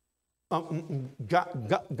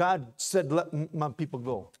 God said, let my people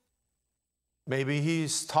go. Maybe he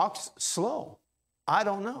talks slow. I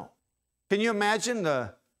don't know. Can you imagine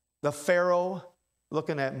the Pharaoh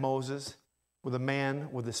looking at Moses with a man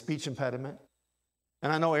with a speech impediment?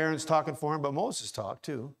 And I know Aaron's talking for him, but Moses talked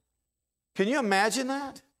too. Can you imagine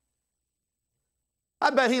that? I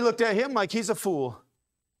bet he looked at him like he's a fool.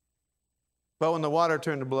 But when the water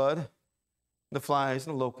turned to blood, the flies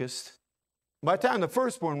and the locusts, by the time the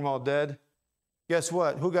firstborn were all dead, guess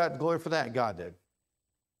what? Who got glory for that? God did.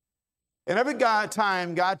 And every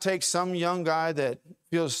time God takes some young guy that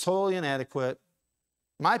feels totally inadequate.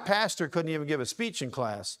 My pastor couldn't even give a speech in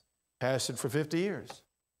class. Pastored for 50 years.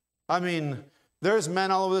 I mean, there's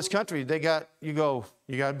men all over this country. You got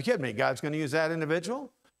to be kidding me. God's going to use that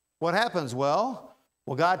individual? What happens? Well,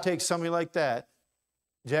 God takes somebody like that.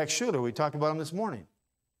 Jack Schuler, we talked about him this morning.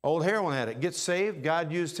 Old heroin addict, gets saved.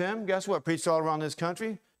 God used him. Guess what? Preached all around this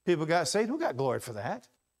country. People got saved. Who got glory for that?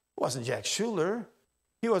 It wasn't Jack Schuler.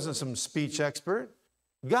 He wasn't some speech expert.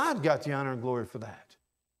 God got the honor and glory for that.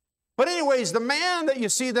 But anyways, the man that you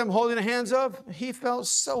see them holding the hands of, he felt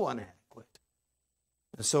so inadequate.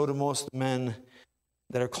 And so do most men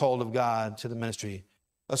that are called of God to the ministry.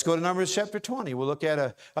 Let's go to Numbers chapter 20. We'll look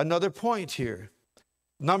at another point here.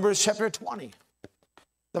 Numbers chapter 20.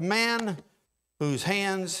 The man whose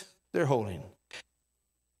hands they're holding.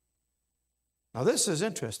 Now this is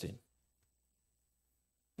interesting.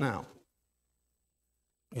 Now,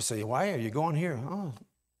 you say, why are you going here? Oh,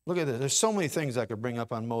 look at this. There's so many things I could bring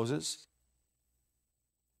up on Moses.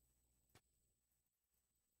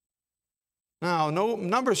 Now,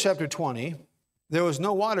 Numbers chapter 20, there was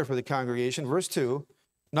no water for the congregation. Verse 2,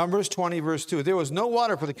 Numbers 20, verse 2. There was no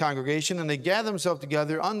water for the congregation, and they gathered themselves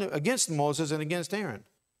together against Moses and against Aaron.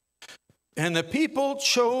 And the people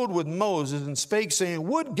chode with Moses and spake, saying,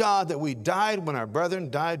 would God that we died when our brethren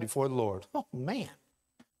died before the Lord. Oh, man.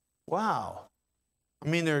 Wow. I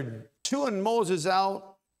mean, they're chewing Moses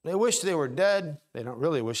out. They wish they were dead. They don't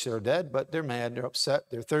really wish they were dead, but they're mad, they're upset,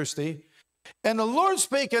 they're thirsty. And the Lord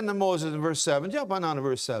spake unto Moses in verse 7. Jump on down to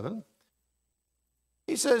verse 7.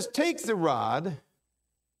 He says, take the rod,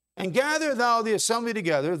 and gather thou the assembly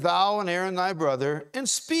together, thou and Aaron thy brother, and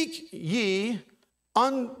speak ye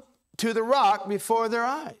unto the rock before their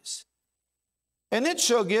eyes. And it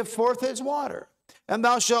shall give forth its water. And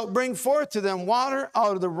thou shalt bring forth to them water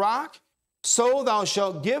out of the rock, so thou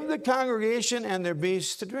shalt give the congregation and their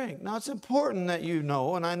beasts to drink. Now it's important that you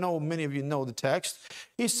know, and I know many of you know the text.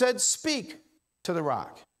 He said, speak to the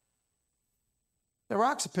rock. The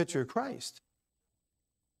rock's a picture of Christ.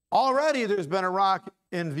 Already there's been a rock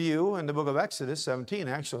in view in the book of Exodus 17,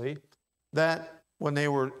 actually, that when they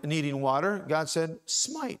were needing water, God said,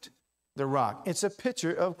 smite the rock. It's a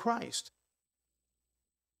picture of Christ.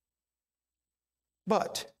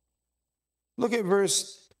 But look at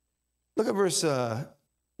verse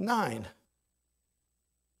 9.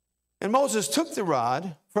 And Moses took the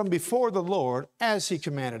rod from before the Lord as he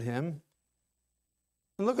commanded him.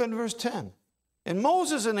 And look at verse 10. And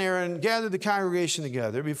Moses and Aaron gathered the congregation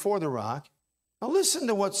together before the rock. Now listen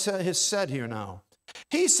to what is said here now.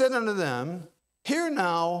 He said unto them, hear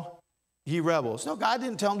now, ye rebels. No, God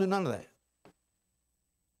didn't tell them to do none of that.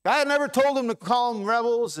 God never told them to call them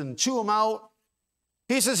rebels and chew them out.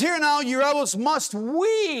 He says, hear now, ye rebels, must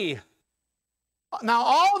we. Now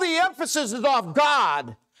all the emphasis is off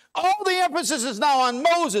God. All the emphasis is now on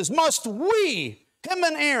Moses. Must we, him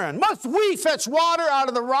and Aaron, must we fetch water out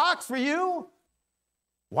of the rock for you?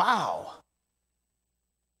 Wow.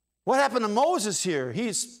 What happened to Moses here?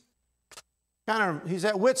 He's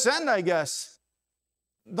at wit's end, I guess.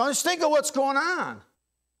 Don't just think of what's going on.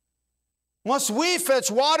 Must we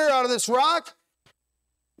fetch water out of this rock?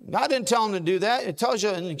 God didn't tell him to do that. It tells you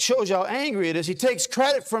and it shows you how angry it is. He takes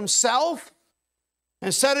credit for himself.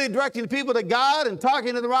 Instead of directing the people to God and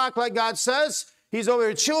talking to the rock like God says, he's over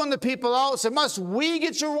here chewing the people out. Said, must we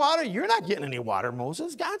get your water? You're not getting any water,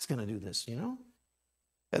 Moses. God's going to do this, you know.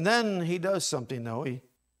 And then he does something, though.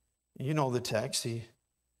 You know the text.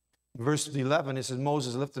 Verse 11, it says,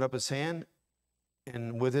 Moses lifted up his hand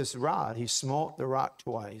And with his rod, he smote the rock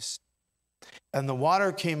twice. And the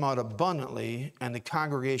water came out abundantly, and the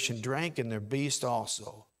congregation drank, and their beast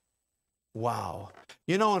also. Wow.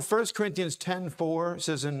 You know, in 1 Corinthians 10:4, it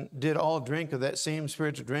says, and did all drink of that same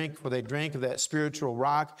spiritual drink, for they drank of that spiritual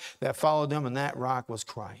rock that followed them, and that rock was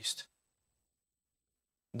Christ.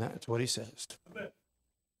 And that's what he says.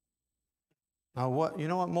 Now, you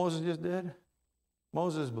know what Moses just did?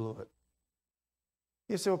 Moses blew it.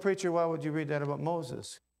 You say, well, preacher, why would you read that about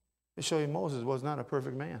Moses? To show you Moses was not a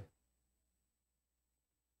perfect man.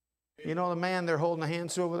 You know the man they're holding the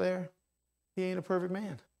hands to over there? He ain't a perfect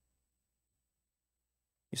man.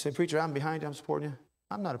 You say, preacher, I'm behind you, I'm supporting you.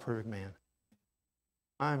 I'm not a perfect man.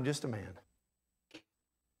 I'm just a man.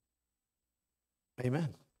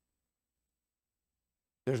 Amen.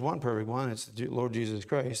 There's one perfect one. It's the Lord Jesus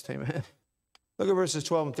Christ. Amen. Look at verses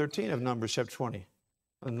 12 and 13 of Numbers chapter 20.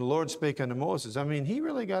 And the Lord spake unto Moses. I mean, he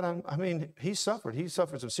really got on. I mean, he suffered. He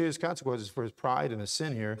suffered some serious consequences for his pride and his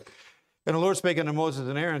sin here. And the Lord spake unto Moses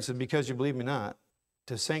and Aaron and said, because you believe me not,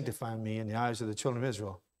 to sanctify me in the eyes of the children of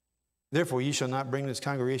Israel. Therefore, ye shall not bring this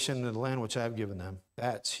congregation into the land which I have given them.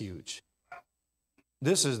 That's huge.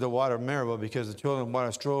 This is the water of Meribah, because the children of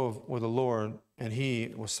water strove with the Lord, and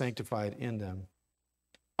he was sanctified in them.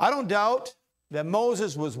 I don't doubt that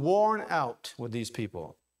Moses was worn out with these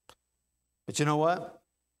people. But you know what?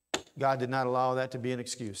 God did not allow that to be an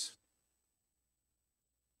excuse.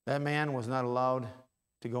 That man was not allowed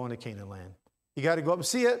to go into Canaan land. He got to go up and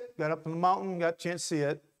see it. Got up on the mountain, got a chance to see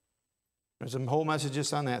it. There's a whole message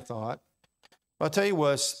just on that thought. But I'll tell you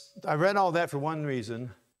what, I read all that for one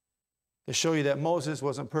reason, to show you that Moses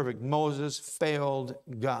wasn't perfect. Moses failed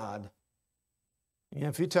God. And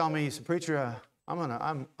if you tell me, preacher,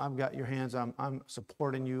 I've got your hands, I'm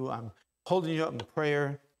supporting you, I'm holding you up in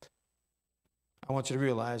prayer, I want you to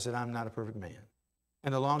realize that I'm not a perfect man.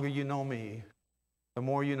 And the longer you know me, the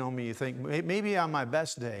more you know me, you think, maybe on my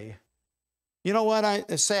best day. You know what?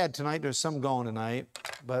 It's sad tonight. There's some going tonight.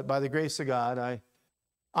 But by the grace of God,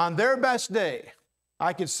 on their best day,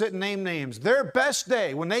 I could sit and name names. Their best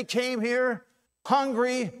day, when they came here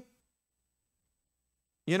hungry,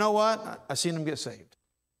 you know what? I seen them get saved.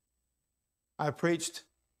 I preached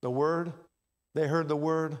the word. They heard the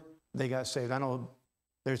word. They got saved. I know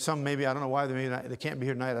there's some, maybe, I don't know why they can't be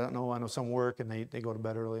here tonight. I don't know. I know some work and they go to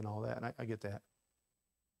bed early and all that. And I get that.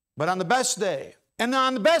 But on the best day, and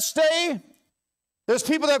on the best day, there's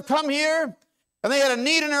people that have come here and they had a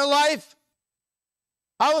need in their life.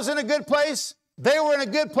 I was in a good place. They were in a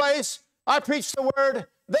good place. I preached the word.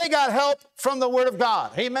 They got help from the word of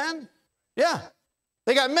God. Amen? Yeah.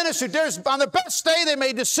 They got ministered. On the best day, they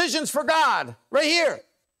made decisions for God right here.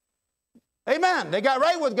 Amen. They got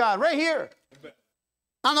right with God right here. Amen.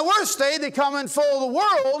 On the worst day, they come in full of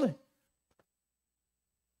the world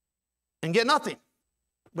and get nothing.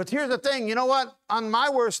 But here's the thing. You know what? On my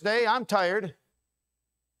worst day, I'm tired.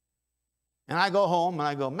 And I go home and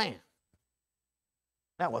I go, man,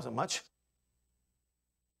 that wasn't much.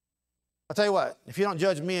 I'll tell you what, if you don't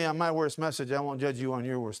judge me on my worst message, I won't judge you on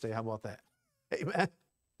your worst day. How about that? Amen.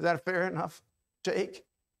 Is that fair enough, Jake?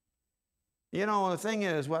 You know, the thing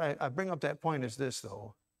is, what I bring up that point is this,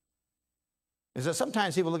 though, is that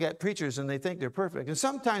sometimes people look at preachers and they think they're perfect. And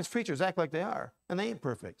sometimes preachers act like they are, and they ain't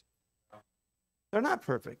perfect. They're not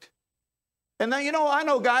perfect. And then, you know, I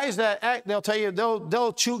know guys that act, they'll tell you,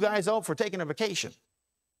 they'll chew guys out for taking a vacation.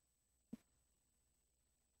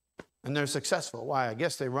 And they're successful. Why? I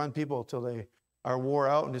guess they run people till they are wore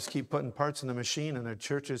out and just keep putting parts in the machine, and their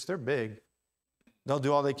churches, they're big. They'll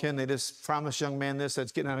do all they can. They just promise young man this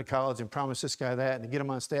that's getting out of college and promise this guy that, and they get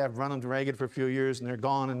them on staff, run them ragged for a few years, and they're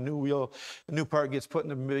gone, and a new part gets put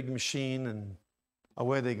in a big machine, and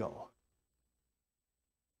away they go.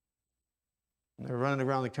 And they're running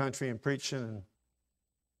around the country and preaching, and,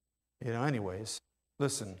 you know, anyways,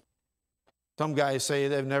 listen. Some guys say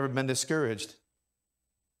they've never been discouraged.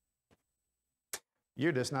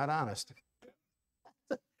 You're just not honest.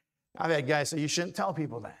 I've had guys say, you shouldn't tell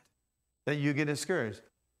people that you get discouraged.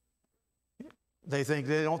 They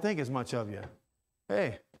don't think as much of you.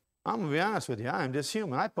 Hey, I'm going to be honest with you. I'm just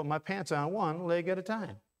human. I put my pants on one leg at a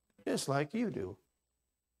time, just like you do.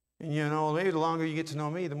 And, you know, maybe the longer you get to know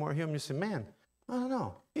me, the more human you say, man, I don't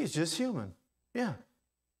know. He's just human. Yeah.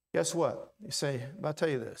 Guess what? You say, I'll tell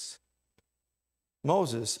you this.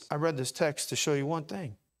 Moses, I read this text to show you one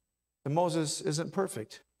thing. That Moses isn't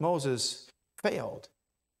perfect. Moses failed.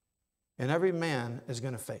 And every man is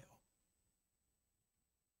going to fail.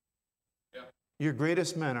 Yeah. Your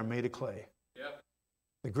greatest men are made of clay. Yeah.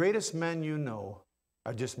 The greatest men you know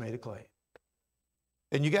are just made of clay.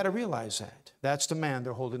 And you got to realize that. That's the man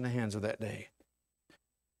they're holding the hands of that day.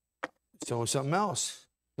 So something else.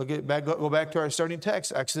 Go back to our starting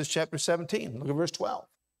text, Exodus chapter 17. Look at verse 12.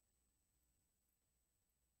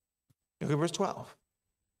 Look at verse 12.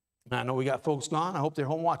 And I know we got folks gone. I hope they're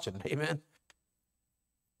home watching. Amen.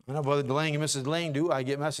 I know Brother Delang and Mrs. Delang do. I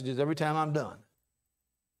get messages every time I'm done.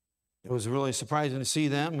 It was really surprising to see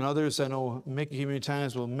them. And others, I know Mickey many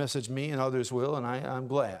times will message me, and others will. And I'm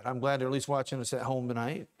glad. I'm glad they're at least watching us at home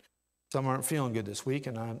tonight. Some aren't feeling good this week,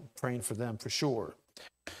 and I'm praying for them for sure.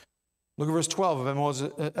 Look at verse 12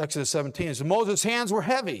 of Exodus 17. It says, Moses' hands were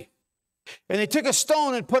heavy, and he took a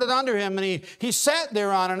stone and put it under him, and he sat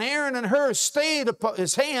thereon, and Aaron and Hur stayed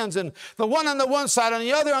his hands, and the one on the one side, and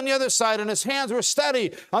the other side, and his hands were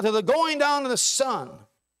steady until the going down of the sun.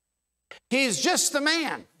 He's just the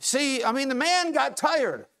man. See, I mean, the man got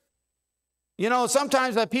tired. You know,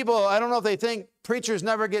 sometimes that people, I don't know if they think preachers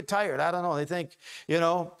never get tired. I don't know. They think, you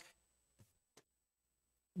know,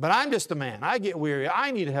 but I'm just a man. I get weary.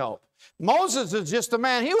 I need help. Moses is just a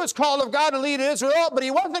man. He was called of God to lead Israel, but he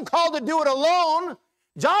wasn't called to do it alone.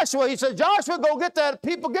 Joshua, he said, Joshua, go get the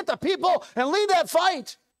people and lead that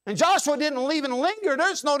fight. And Joshua didn't even linger.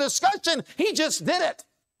 There's no discussion. He just did it.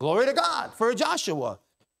 Glory to God for Joshua.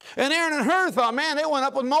 And Aaron and Hur thought, man, they went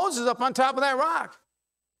up with Moses up on top of that rock.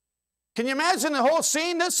 Can you imagine the whole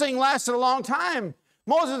scene? This thing lasted a long time.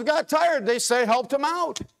 Moses got tired. They say helped him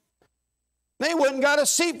out. They went and got a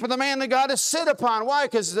seat for the man that got to sit upon. Why?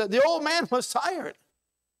 Because the old man was tired.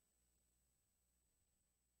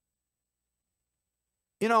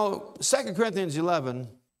 You know, 2 Corinthians 11,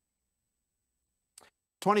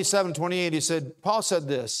 27, 28, Paul said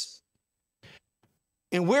this.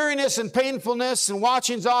 In weariness and painfulness and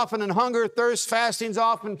watchings often and hunger, thirst, fastings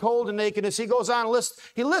often, cold and nakedness. He goes on and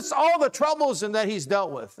he lists all the troubles that he's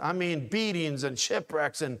dealt with. I mean, beatings and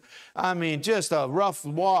shipwrecks and, I mean, just a rough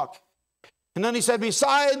walk. And then he said,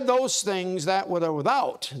 beside those things that are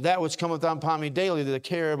without, that which cometh upon me daily, the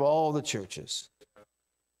care of all the churches.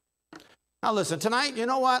 Now listen, tonight, you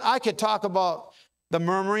know what? I could talk about the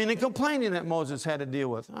murmuring and complaining that Moses had to deal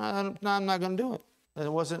with. I'm not going to do it.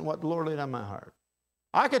 It wasn't what the Lord laid on my heart.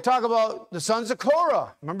 I could talk about the sons of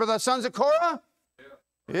Korah. Remember the sons of Korah?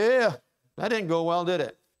 Yeah. That didn't go well, did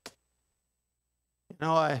it? You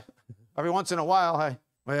know, every once in a while, I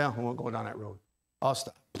won't go down that road. I'll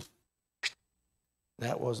stop.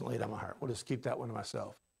 That wasn't laid on my heart. We'll just keep that one to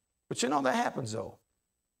myself. But you know, that happens, though.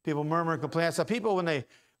 People murmur and complain. So people, when they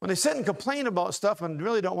sit and complain about stuff and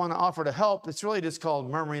really don't want to offer to help, it's really just called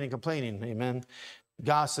murmuring and complaining. Amen.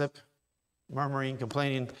 Gossip. Murmuring,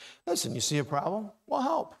 complaining. Listen, you see a problem? Well,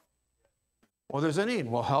 help. Well, there's a need.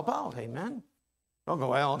 Well, help out. Amen. Don't go,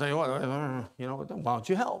 well, I'll tell you what, you know, why don't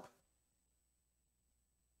you help?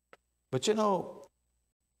 But you know,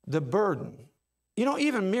 the burden, you know,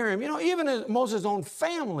 even Miriam, you know, even Moses' own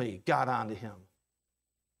family got onto him.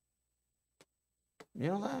 You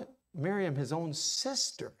know that? Miriam, his own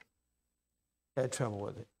sister, had trouble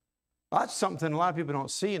with it. That's something a lot of people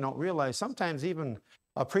don't see and don't realize. Sometimes even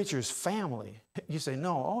a preacher's family, you say,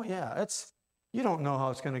 no, oh yeah, you don't know how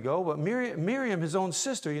it's going to go. But Miriam, his own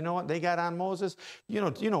sister, you know what? They got on Moses. You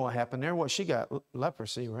know what happened there? What, she got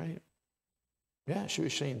leprosy, right? Yeah, she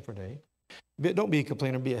was shamed for a day. Don't be a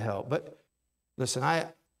complainer, be a help. But listen,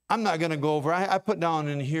 I'm not going to go over. I put down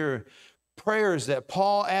in here prayers that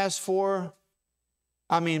Paul asked for.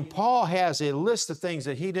 I mean, Paul has a list of things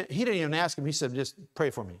that he didn't even ask him. He said, just pray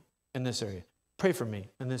for me in this area. Pray for me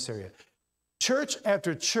in this area. Church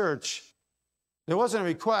after church, there wasn't a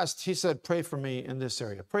request. He said, pray for me in this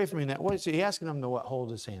area. Pray for me in that. What is he asking them to what?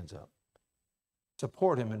 Hold his hands up.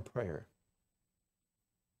 Support him in prayer.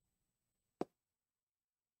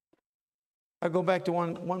 I go back to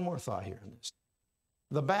one more thought here in this.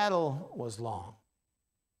 The battle was long.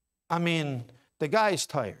 I mean, the guy's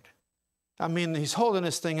tired. I mean, he's holding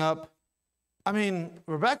this thing up. I mean,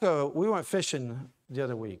 Rebecca, we went fishing the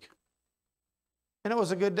other week. And it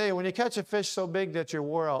was a good day. When you catch a fish so big that you're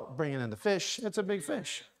wore out bringing in the fish, it's a big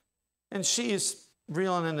fish. And she's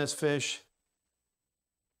reeling in this fish.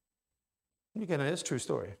 It's a true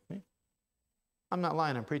story. I'm not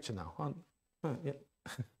lying, I'm preaching now. Yeah.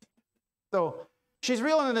 So she's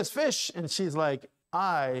reeling in this fish, and she's like,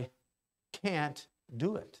 I can't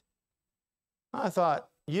do it. I thought,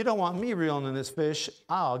 you don't want me reeling in this fish,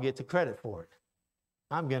 I'll get the credit for it.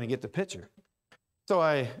 I'm going to get the picture. So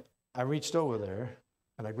I reached over there,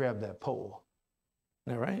 and I grabbed that pole.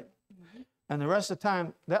 Isn't that right? Mm-hmm. And the rest of the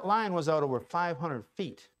time, that line was out over 500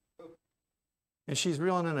 feet. And she's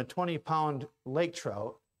reeling in a 20-pound lake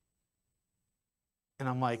trout. And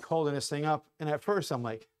I'm like holding this thing up. And at first, I'm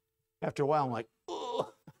like, after a while, I'm like,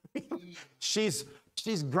 oh. she's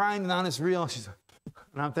grinding on this reel.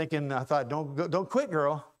 And I'm thinking, I thought, don't quit,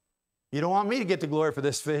 girl. You don't want me to get the glory for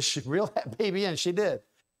this fish. Reel that baby in. She did.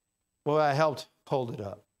 Well, I helped hold it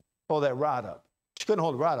up, hold that rod up. She couldn't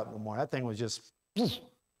hold the rod up no more. That thing was just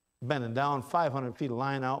bending down, 500 feet of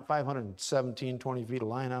line out, 517, 20 feet of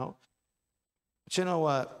line out. But you know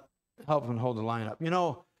what? Helping hold the line up. You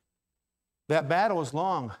know, that battle was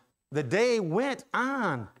long. The day went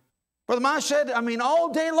on. Brother Mosh said, I mean,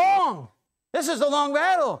 all day long. This is a long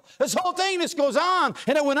battle. This whole thing just goes on,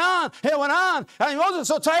 and it went on, and it went on. And Moses was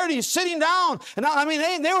so tired, he's sitting down. And I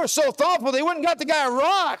mean, they were so thoughtful, they went and got the guy a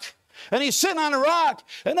rock. And he's sitting on a rock.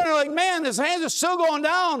 And they're like, man, his hands are still going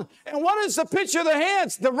down. And what is the picture of the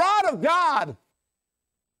hands? The rod of God.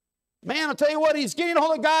 Man, I'll tell you what, he's getting a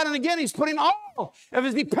hold of God. And again, he's putting all of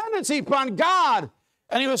his dependency upon God.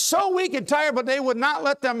 And he was so weak and tired, but they would not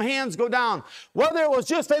let them hands go down. Whether it was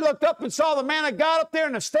just they looked up and saw the man of God up there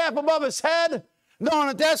and the staff above his head, knowing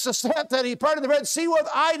that that's the staff that he parted the Red Sea with,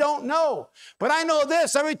 I don't know. But I know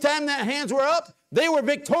this, every time that hands were up, they were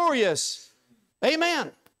victorious.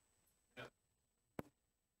 Amen.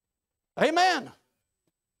 Amen.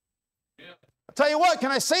 I'll tell you what,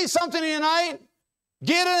 can I say something tonight?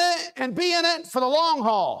 Get in it and be in it for the long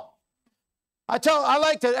haul. I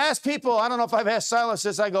like to ask people, I don't know if I've asked Silas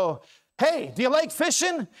this, I go, hey, do you like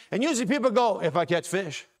fishing? And usually people go, if I catch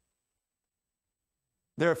fish.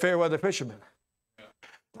 They're a fair weather fisherman.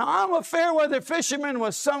 Now, I'm a fair weather fisherman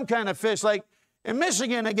with some kind of fish. Like in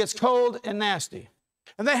Michigan, it gets cold and nasty.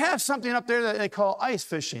 And they have something up there that they call ice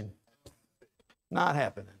fishing. Not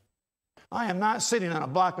happening. I am not sitting on a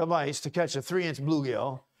block of ice to catch a 3-inch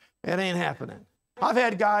bluegill. It ain't happening. I've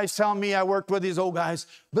had guys tell me, I worked with these old guys,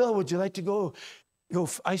 Bill, would you like to go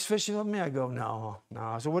ice fishing with me? I go, no.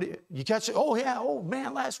 I said, what do you catch it? Oh, yeah. Oh,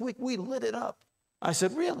 man, last week we lit it up. I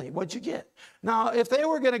said, really? What'd you get? Now, if they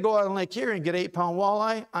were going to go out on Lake Erie and get 8-pound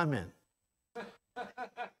walleye, I'm in.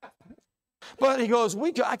 But he goes,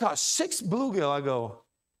 I caught 6 bluegill. I go,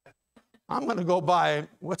 I'm going to go buy,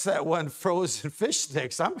 what's that one, frozen fish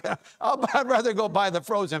sticks. I'd rather go buy the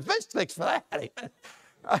frozen fish sticks for that.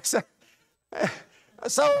 I said,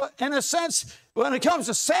 so in a sense, when it comes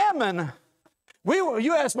to salmon,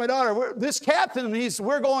 you asked my daughter, this captain,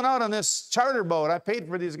 we're going out on this charter boat. I paid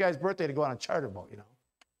for these guys' birthday to go on a charter boat, you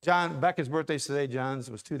know. Becca's birthday's today, John's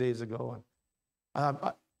was 2 days ago. And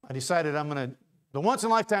I decided the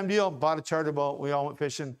once-in-a-lifetime deal, bought a charter boat. We all went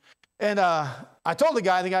fishing. And I told the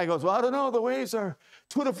guy goes, well, I don't know, the waves are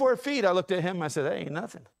 2 to 4 feet. I looked at him, I said, that ain't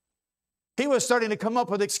nothing. He was starting to come up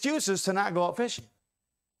with excuses to not go out fishing.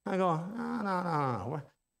 I go, no.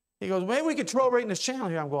 He goes, maybe we could troll right in this channel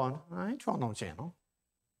here. I'm going, I ain't trolling no channel.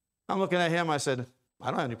 I'm looking at him, I said, I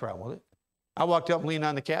don't have any problem with it. I walked up and leaned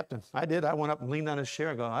on the captain. I did. I went up and leaned on his chair.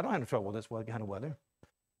 I go, I don't have any trouble with this kind of weather.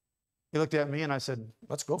 He looked at me and I said,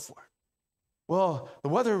 let's go for it. Well, the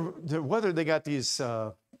weather, they got these,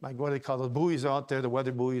 like what do they call those buoys out there? The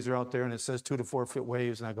weather buoys are out there, and it says 2 to 4 foot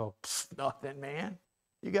waves. And I go, nothing, man.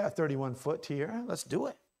 You got 31 foot here. Let's do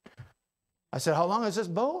it. I said, how long is this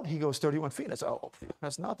boat? He goes, 31 feet. I said, oh,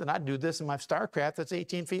 that's nothing. I'd do this in my Starcraft that's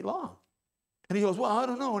 18 feet long. And he goes, well, I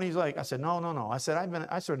don't know. And he's like, I said, no. I said,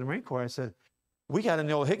 I started the Marine Corps. I said, we got in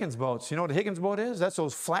the old Higgins boats. You know what a Higgins boat is? That's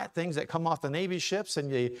those flat things that come off the Navy ships,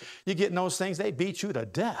 and you get in those things, they beat you to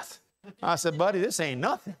death. I said, buddy, this ain't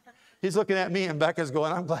nothing. He's looking at me, and Becca's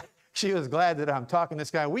going, I'm glad. She was glad that I'm talking to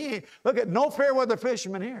this guy. Look at no fair weather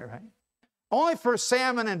fishermen here, right? Only for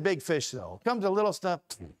salmon and big fish, though. Comes to little stuff,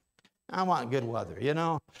 I want good weather, you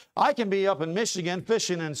know. I can be up in Michigan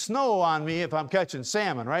fishing in snow on me if I'm catching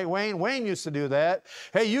salmon, right, Wayne? Wayne used to do that.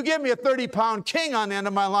 Hey, you give me a 30-pound king on the end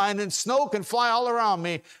of my line and snow can fly all around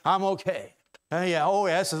me, I'm okay. Oh,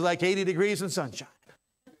 yeah, this is like 80 degrees and sunshine.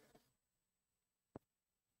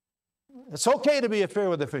 It's okay to be a fair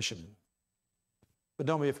weather fisherman, but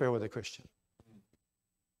don't be a fair weather Christian.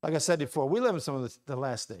 Like I said before, we live in some of the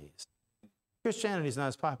last days. Christianity is not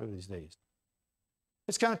as popular these days.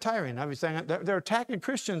 It's kind of tiring. Everything. They're attacking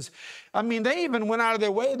Christians. I mean, they even went out of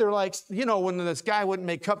their way. They're like, you know, when this guy wouldn't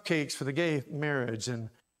make cupcakes for the gay marriage and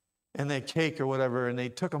they cake or whatever, and they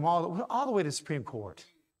took them all the way to the Supreme Court.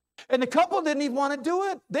 And the couple didn't even want to do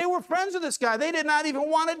it. They were friends with this guy. They did not even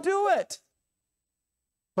want to do it.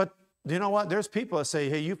 But you know what? There's people that say,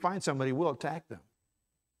 hey, you find somebody, we'll attack them.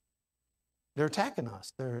 They're attacking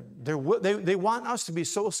us. They want us to be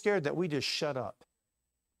so scared that we just shut up.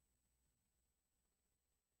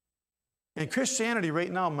 And Christianity right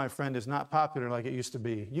now, my friend, is not popular like it used to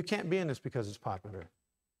be. You can't be in this because it's popular.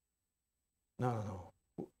 No.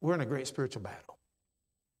 We're in a great spiritual battle.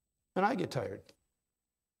 And I get tired.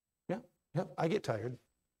 Yeah, I get tired.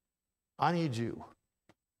 I need you.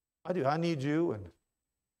 I do. I need you. And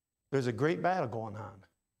there's a great battle going on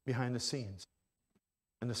behind the scenes.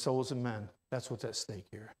 and the souls of men. That's what's at stake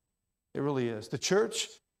here. It really is. The church,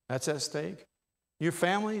 that's at stake. Your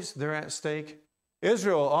families, they're at stake.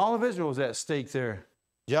 Israel, all of Israel is at stake there.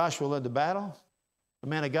 Joshua led the battle. The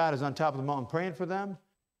man of God is on top of the mountain praying for them,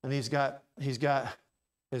 and he's got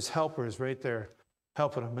his helpers right there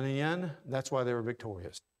helping them. And in the end, that's why they were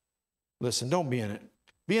victorious. Listen, don't be in it.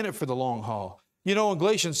 Be in it for the long haul. You know, in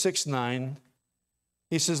Galatians 6:9,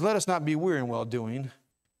 he says, let us not be weary in well-doing,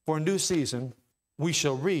 for in due season we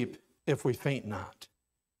shall reap if we faint not.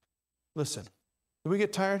 Listen, do we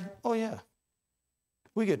get tired? Oh, yeah.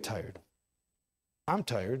 We get tired. I'm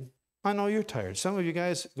tired. I know you're tired. Some of you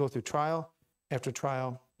guys go through trial after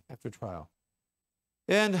trial after trial.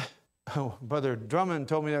 And Brother Drummond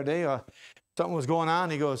told me the other day something was going on.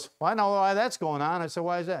 He goes, well, I know why that's going on. I said,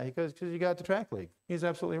 why is that? He goes, because you got the track league. He's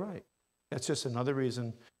absolutely right. That's just another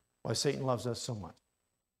reason why Satan loves us so much.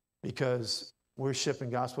 Because we're shipping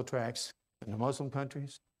gospel tracts in the Muslim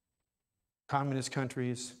countries, communist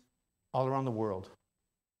countries, all around the world.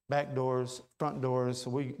 Back doors, front doors.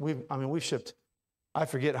 We've shipped, I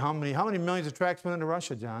forget how many millions of tracts went into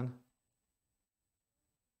Russia, John?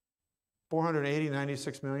 480,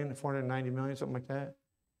 96 million, 490 million, something like that.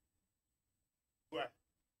 What?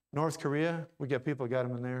 North Korea, we got people got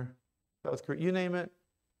them in there. South Korea, you name it,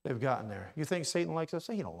 they've gotten there. You think Satan likes us?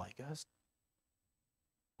 He don't like us.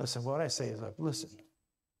 Listen, what I say is, listen.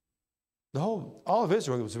 All of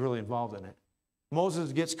Israel was really involved in it.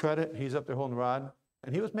 Moses gets credit. He's up there holding the rod,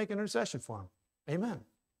 and he was making intercession for him. Amen.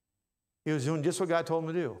 He was doing just what God told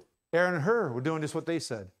him to do. Aaron and Hur were doing just what they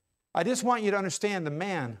said. I just want you to understand the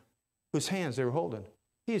man whose hands they were holding.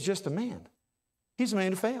 He is just a man. He's a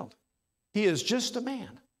man who failed. He is just a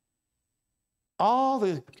man. All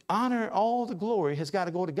the honor, all the glory has got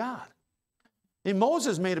to go to God. And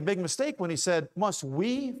Moses made a big mistake when he said, must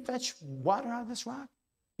we fetch water out of this rock?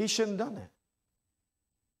 He shouldn't have done that.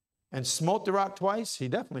 And smote the rock twice? He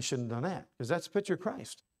definitely shouldn't have done that, because that's a picture of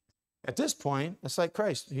Christ. At this point, it's like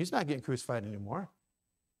Christ. He's not getting crucified anymore.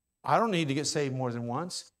 I don't need to get saved more than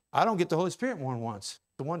once. I don't get the Holy Spirit more than once.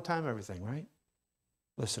 The one time everything, right?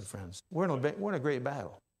 Listen, friends, we're in a great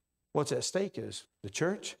battle. What's at stake is the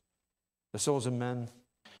church, the souls of men.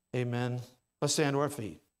 Amen. Let's stand to our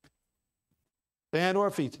feet. Stand to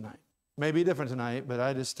our feet tonight. May be different tonight, but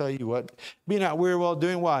I just tell you what, be not weary while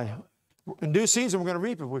doing. Why? In due season, we're going to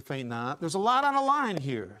reap if we faint not. There's a lot on the line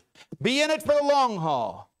here. Be in it for the long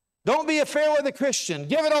haul. Don't be a fair weather Christian.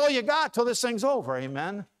 Give it all you got till this thing's over.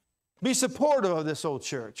 Amen. Be supportive of this old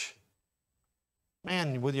church.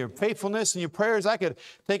 Man, with your faithfulness and your prayers, I could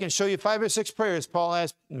take and show you 5 or 6 prayers Paul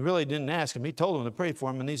asked, really didn't ask him. He told him to pray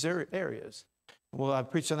for him in these areas. Well, I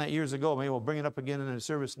preached on that years ago. Maybe we'll bring it up again in a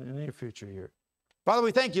service in the near future here. Father,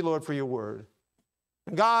 we thank you, Lord, for your word.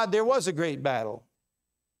 And God, there was a great battle.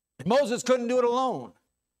 Moses couldn't do it alone.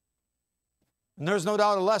 And there's no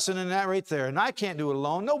doubt a lesson in that right there. And I can't do it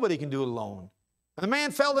alone. Nobody can do it alone. And the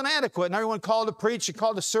man felt inadequate, and everyone called to preach and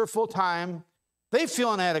called to serve full time. They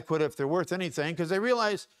feel inadequate if they're worth anything, because they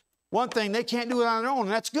realize one thing, they can't do it on their own,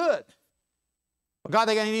 and that's good. But God,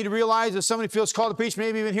 they need to realize if somebody feels called to preach,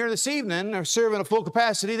 maybe even here this evening, or serve in a full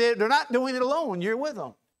capacity, they're not doing it alone. You're with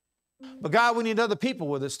them. But God, we need other people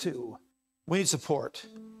with us too. We need support.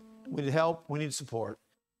 We need help. We need support.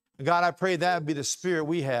 And God, I pray that would be the spirit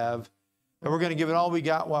we have, and we're going to give it all we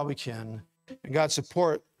got while we can. And God,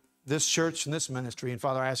 support this church and this ministry. And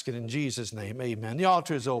Father, I ask it in Jesus' name. Amen. The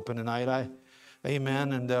altar is open tonight.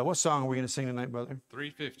 Amen. And what song are we going to sing tonight, brother?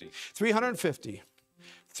 350. 350.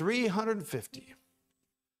 350.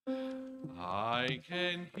 I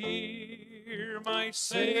can hear my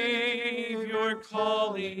Savior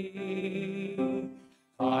calling.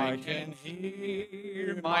 I can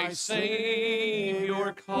hear my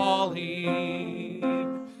Savior calling.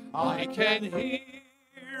 I can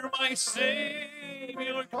hear my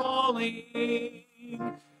Savior calling.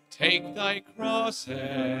 Take thy cross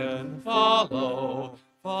and follow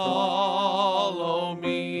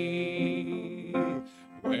me.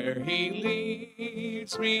 Where he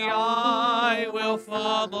leads me, I will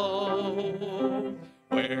follow.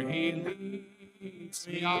 Where he leads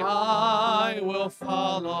me, I will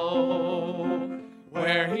follow.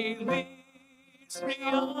 Where he leads me,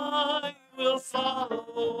 I will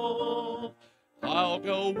follow. I'll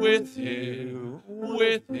go with him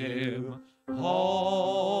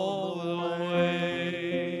all the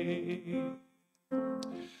way.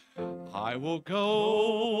 I will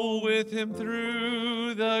go with him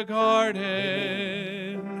through the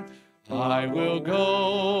garden. I will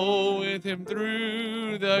go with him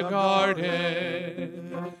through the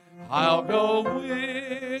garden. I'll go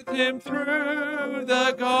with him through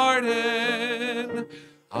the garden.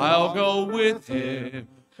 I'll go with him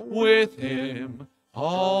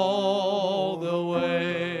all the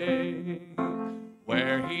way.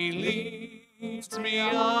 Where he leads me,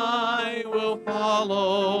 I will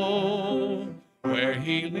follow. Where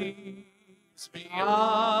he leads me,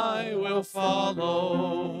 I will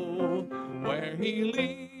follow. Where he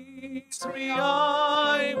leads me,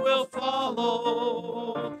 I will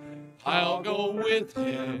follow. I'll go with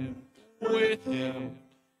him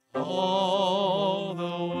all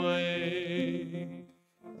the way.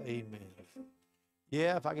 Amen.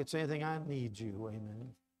 Yeah, if I could say anything, I need you.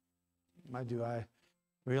 Amen. I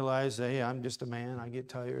realize, hey, I'm just a man. I get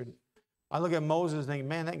tired. I look at Moses and think,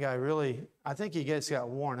 man, that guy really, I think he got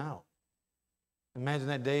worn out. Imagine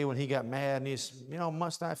that day when he got mad and he's,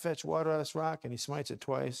 must I fetch water out of this rock? And he smites it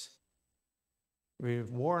twice. We're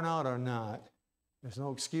worn out or not, there's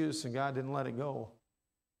no excuse, and God didn't let it go.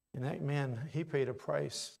 And that man, he paid a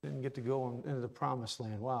price, didn't get to go into the promised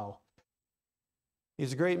land. Wow.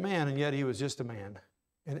 He's a great man, and yet he was just a man.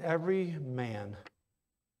 And every man,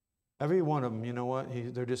 every one of them, you know what?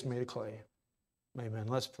 They're just made of clay. Amen.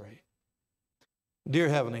 Let's pray. Dear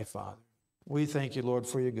Heavenly Father, we thank you, Lord,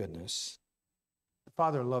 for your goodness.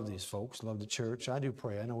 Father, I love these folks, love the church. I do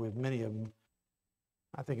pray. I know we have many of them.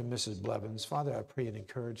 I think of Mrs. Blevins. Father, I pray and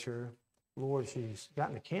encourage her. Lord, she's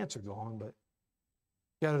gotten the cancer going, but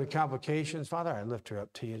got her the complications. Father, I lift her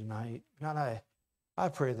up to you tonight. God, I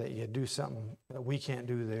pray that you do something that we can't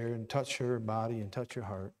do there and touch her body and touch her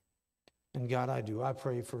heart. And God, I do. I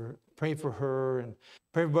pray for her and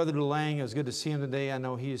pray for Brother DeLang. It was good to see him today. I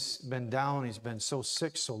know he's been down. He's been so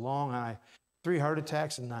sick so long. 3 heart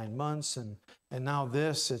attacks in 9 months, and now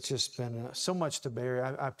this. It's just been so much to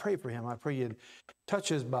bear. I pray for him. I pray you'd touch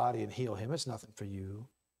his body and heal him. It's nothing for you.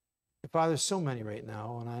 Father, there's so many right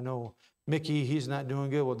now, and I know Mickey, he's not doing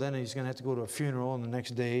good. Well, then he's going to have to go to a funeral on the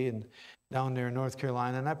next day and down there in North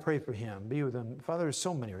Carolina, and I pray for him. Be with him. Father, there's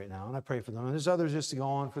so many right now, and I pray for them. And there's others just to go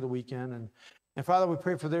on for the weekend. And Father, we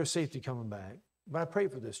pray for their safety coming back. But I pray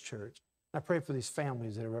for this church. I pray for these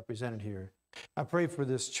families that are represented here. I pray for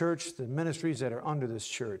this church, the ministries that are under this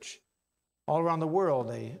church. All around the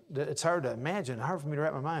world, it's hard to imagine, hard for me to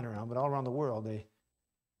wrap my mind around, but all around the world,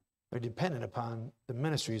 they're dependent upon the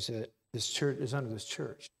ministries that this church is under this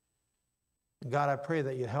church. God, I pray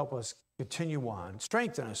that you'd help us continue on.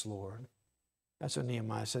 Strengthen us, Lord. That's what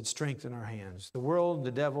Nehemiah said, strengthen our hands. The world,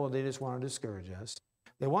 the devil, they just want to discourage us.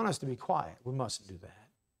 They want us to be quiet. We mustn't do that.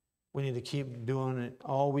 We need to keep doing it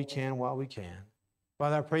all we can while we can.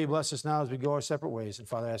 Father, I pray you bless us now as we go our separate ways. And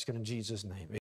Father, I ask it in Jesus' name.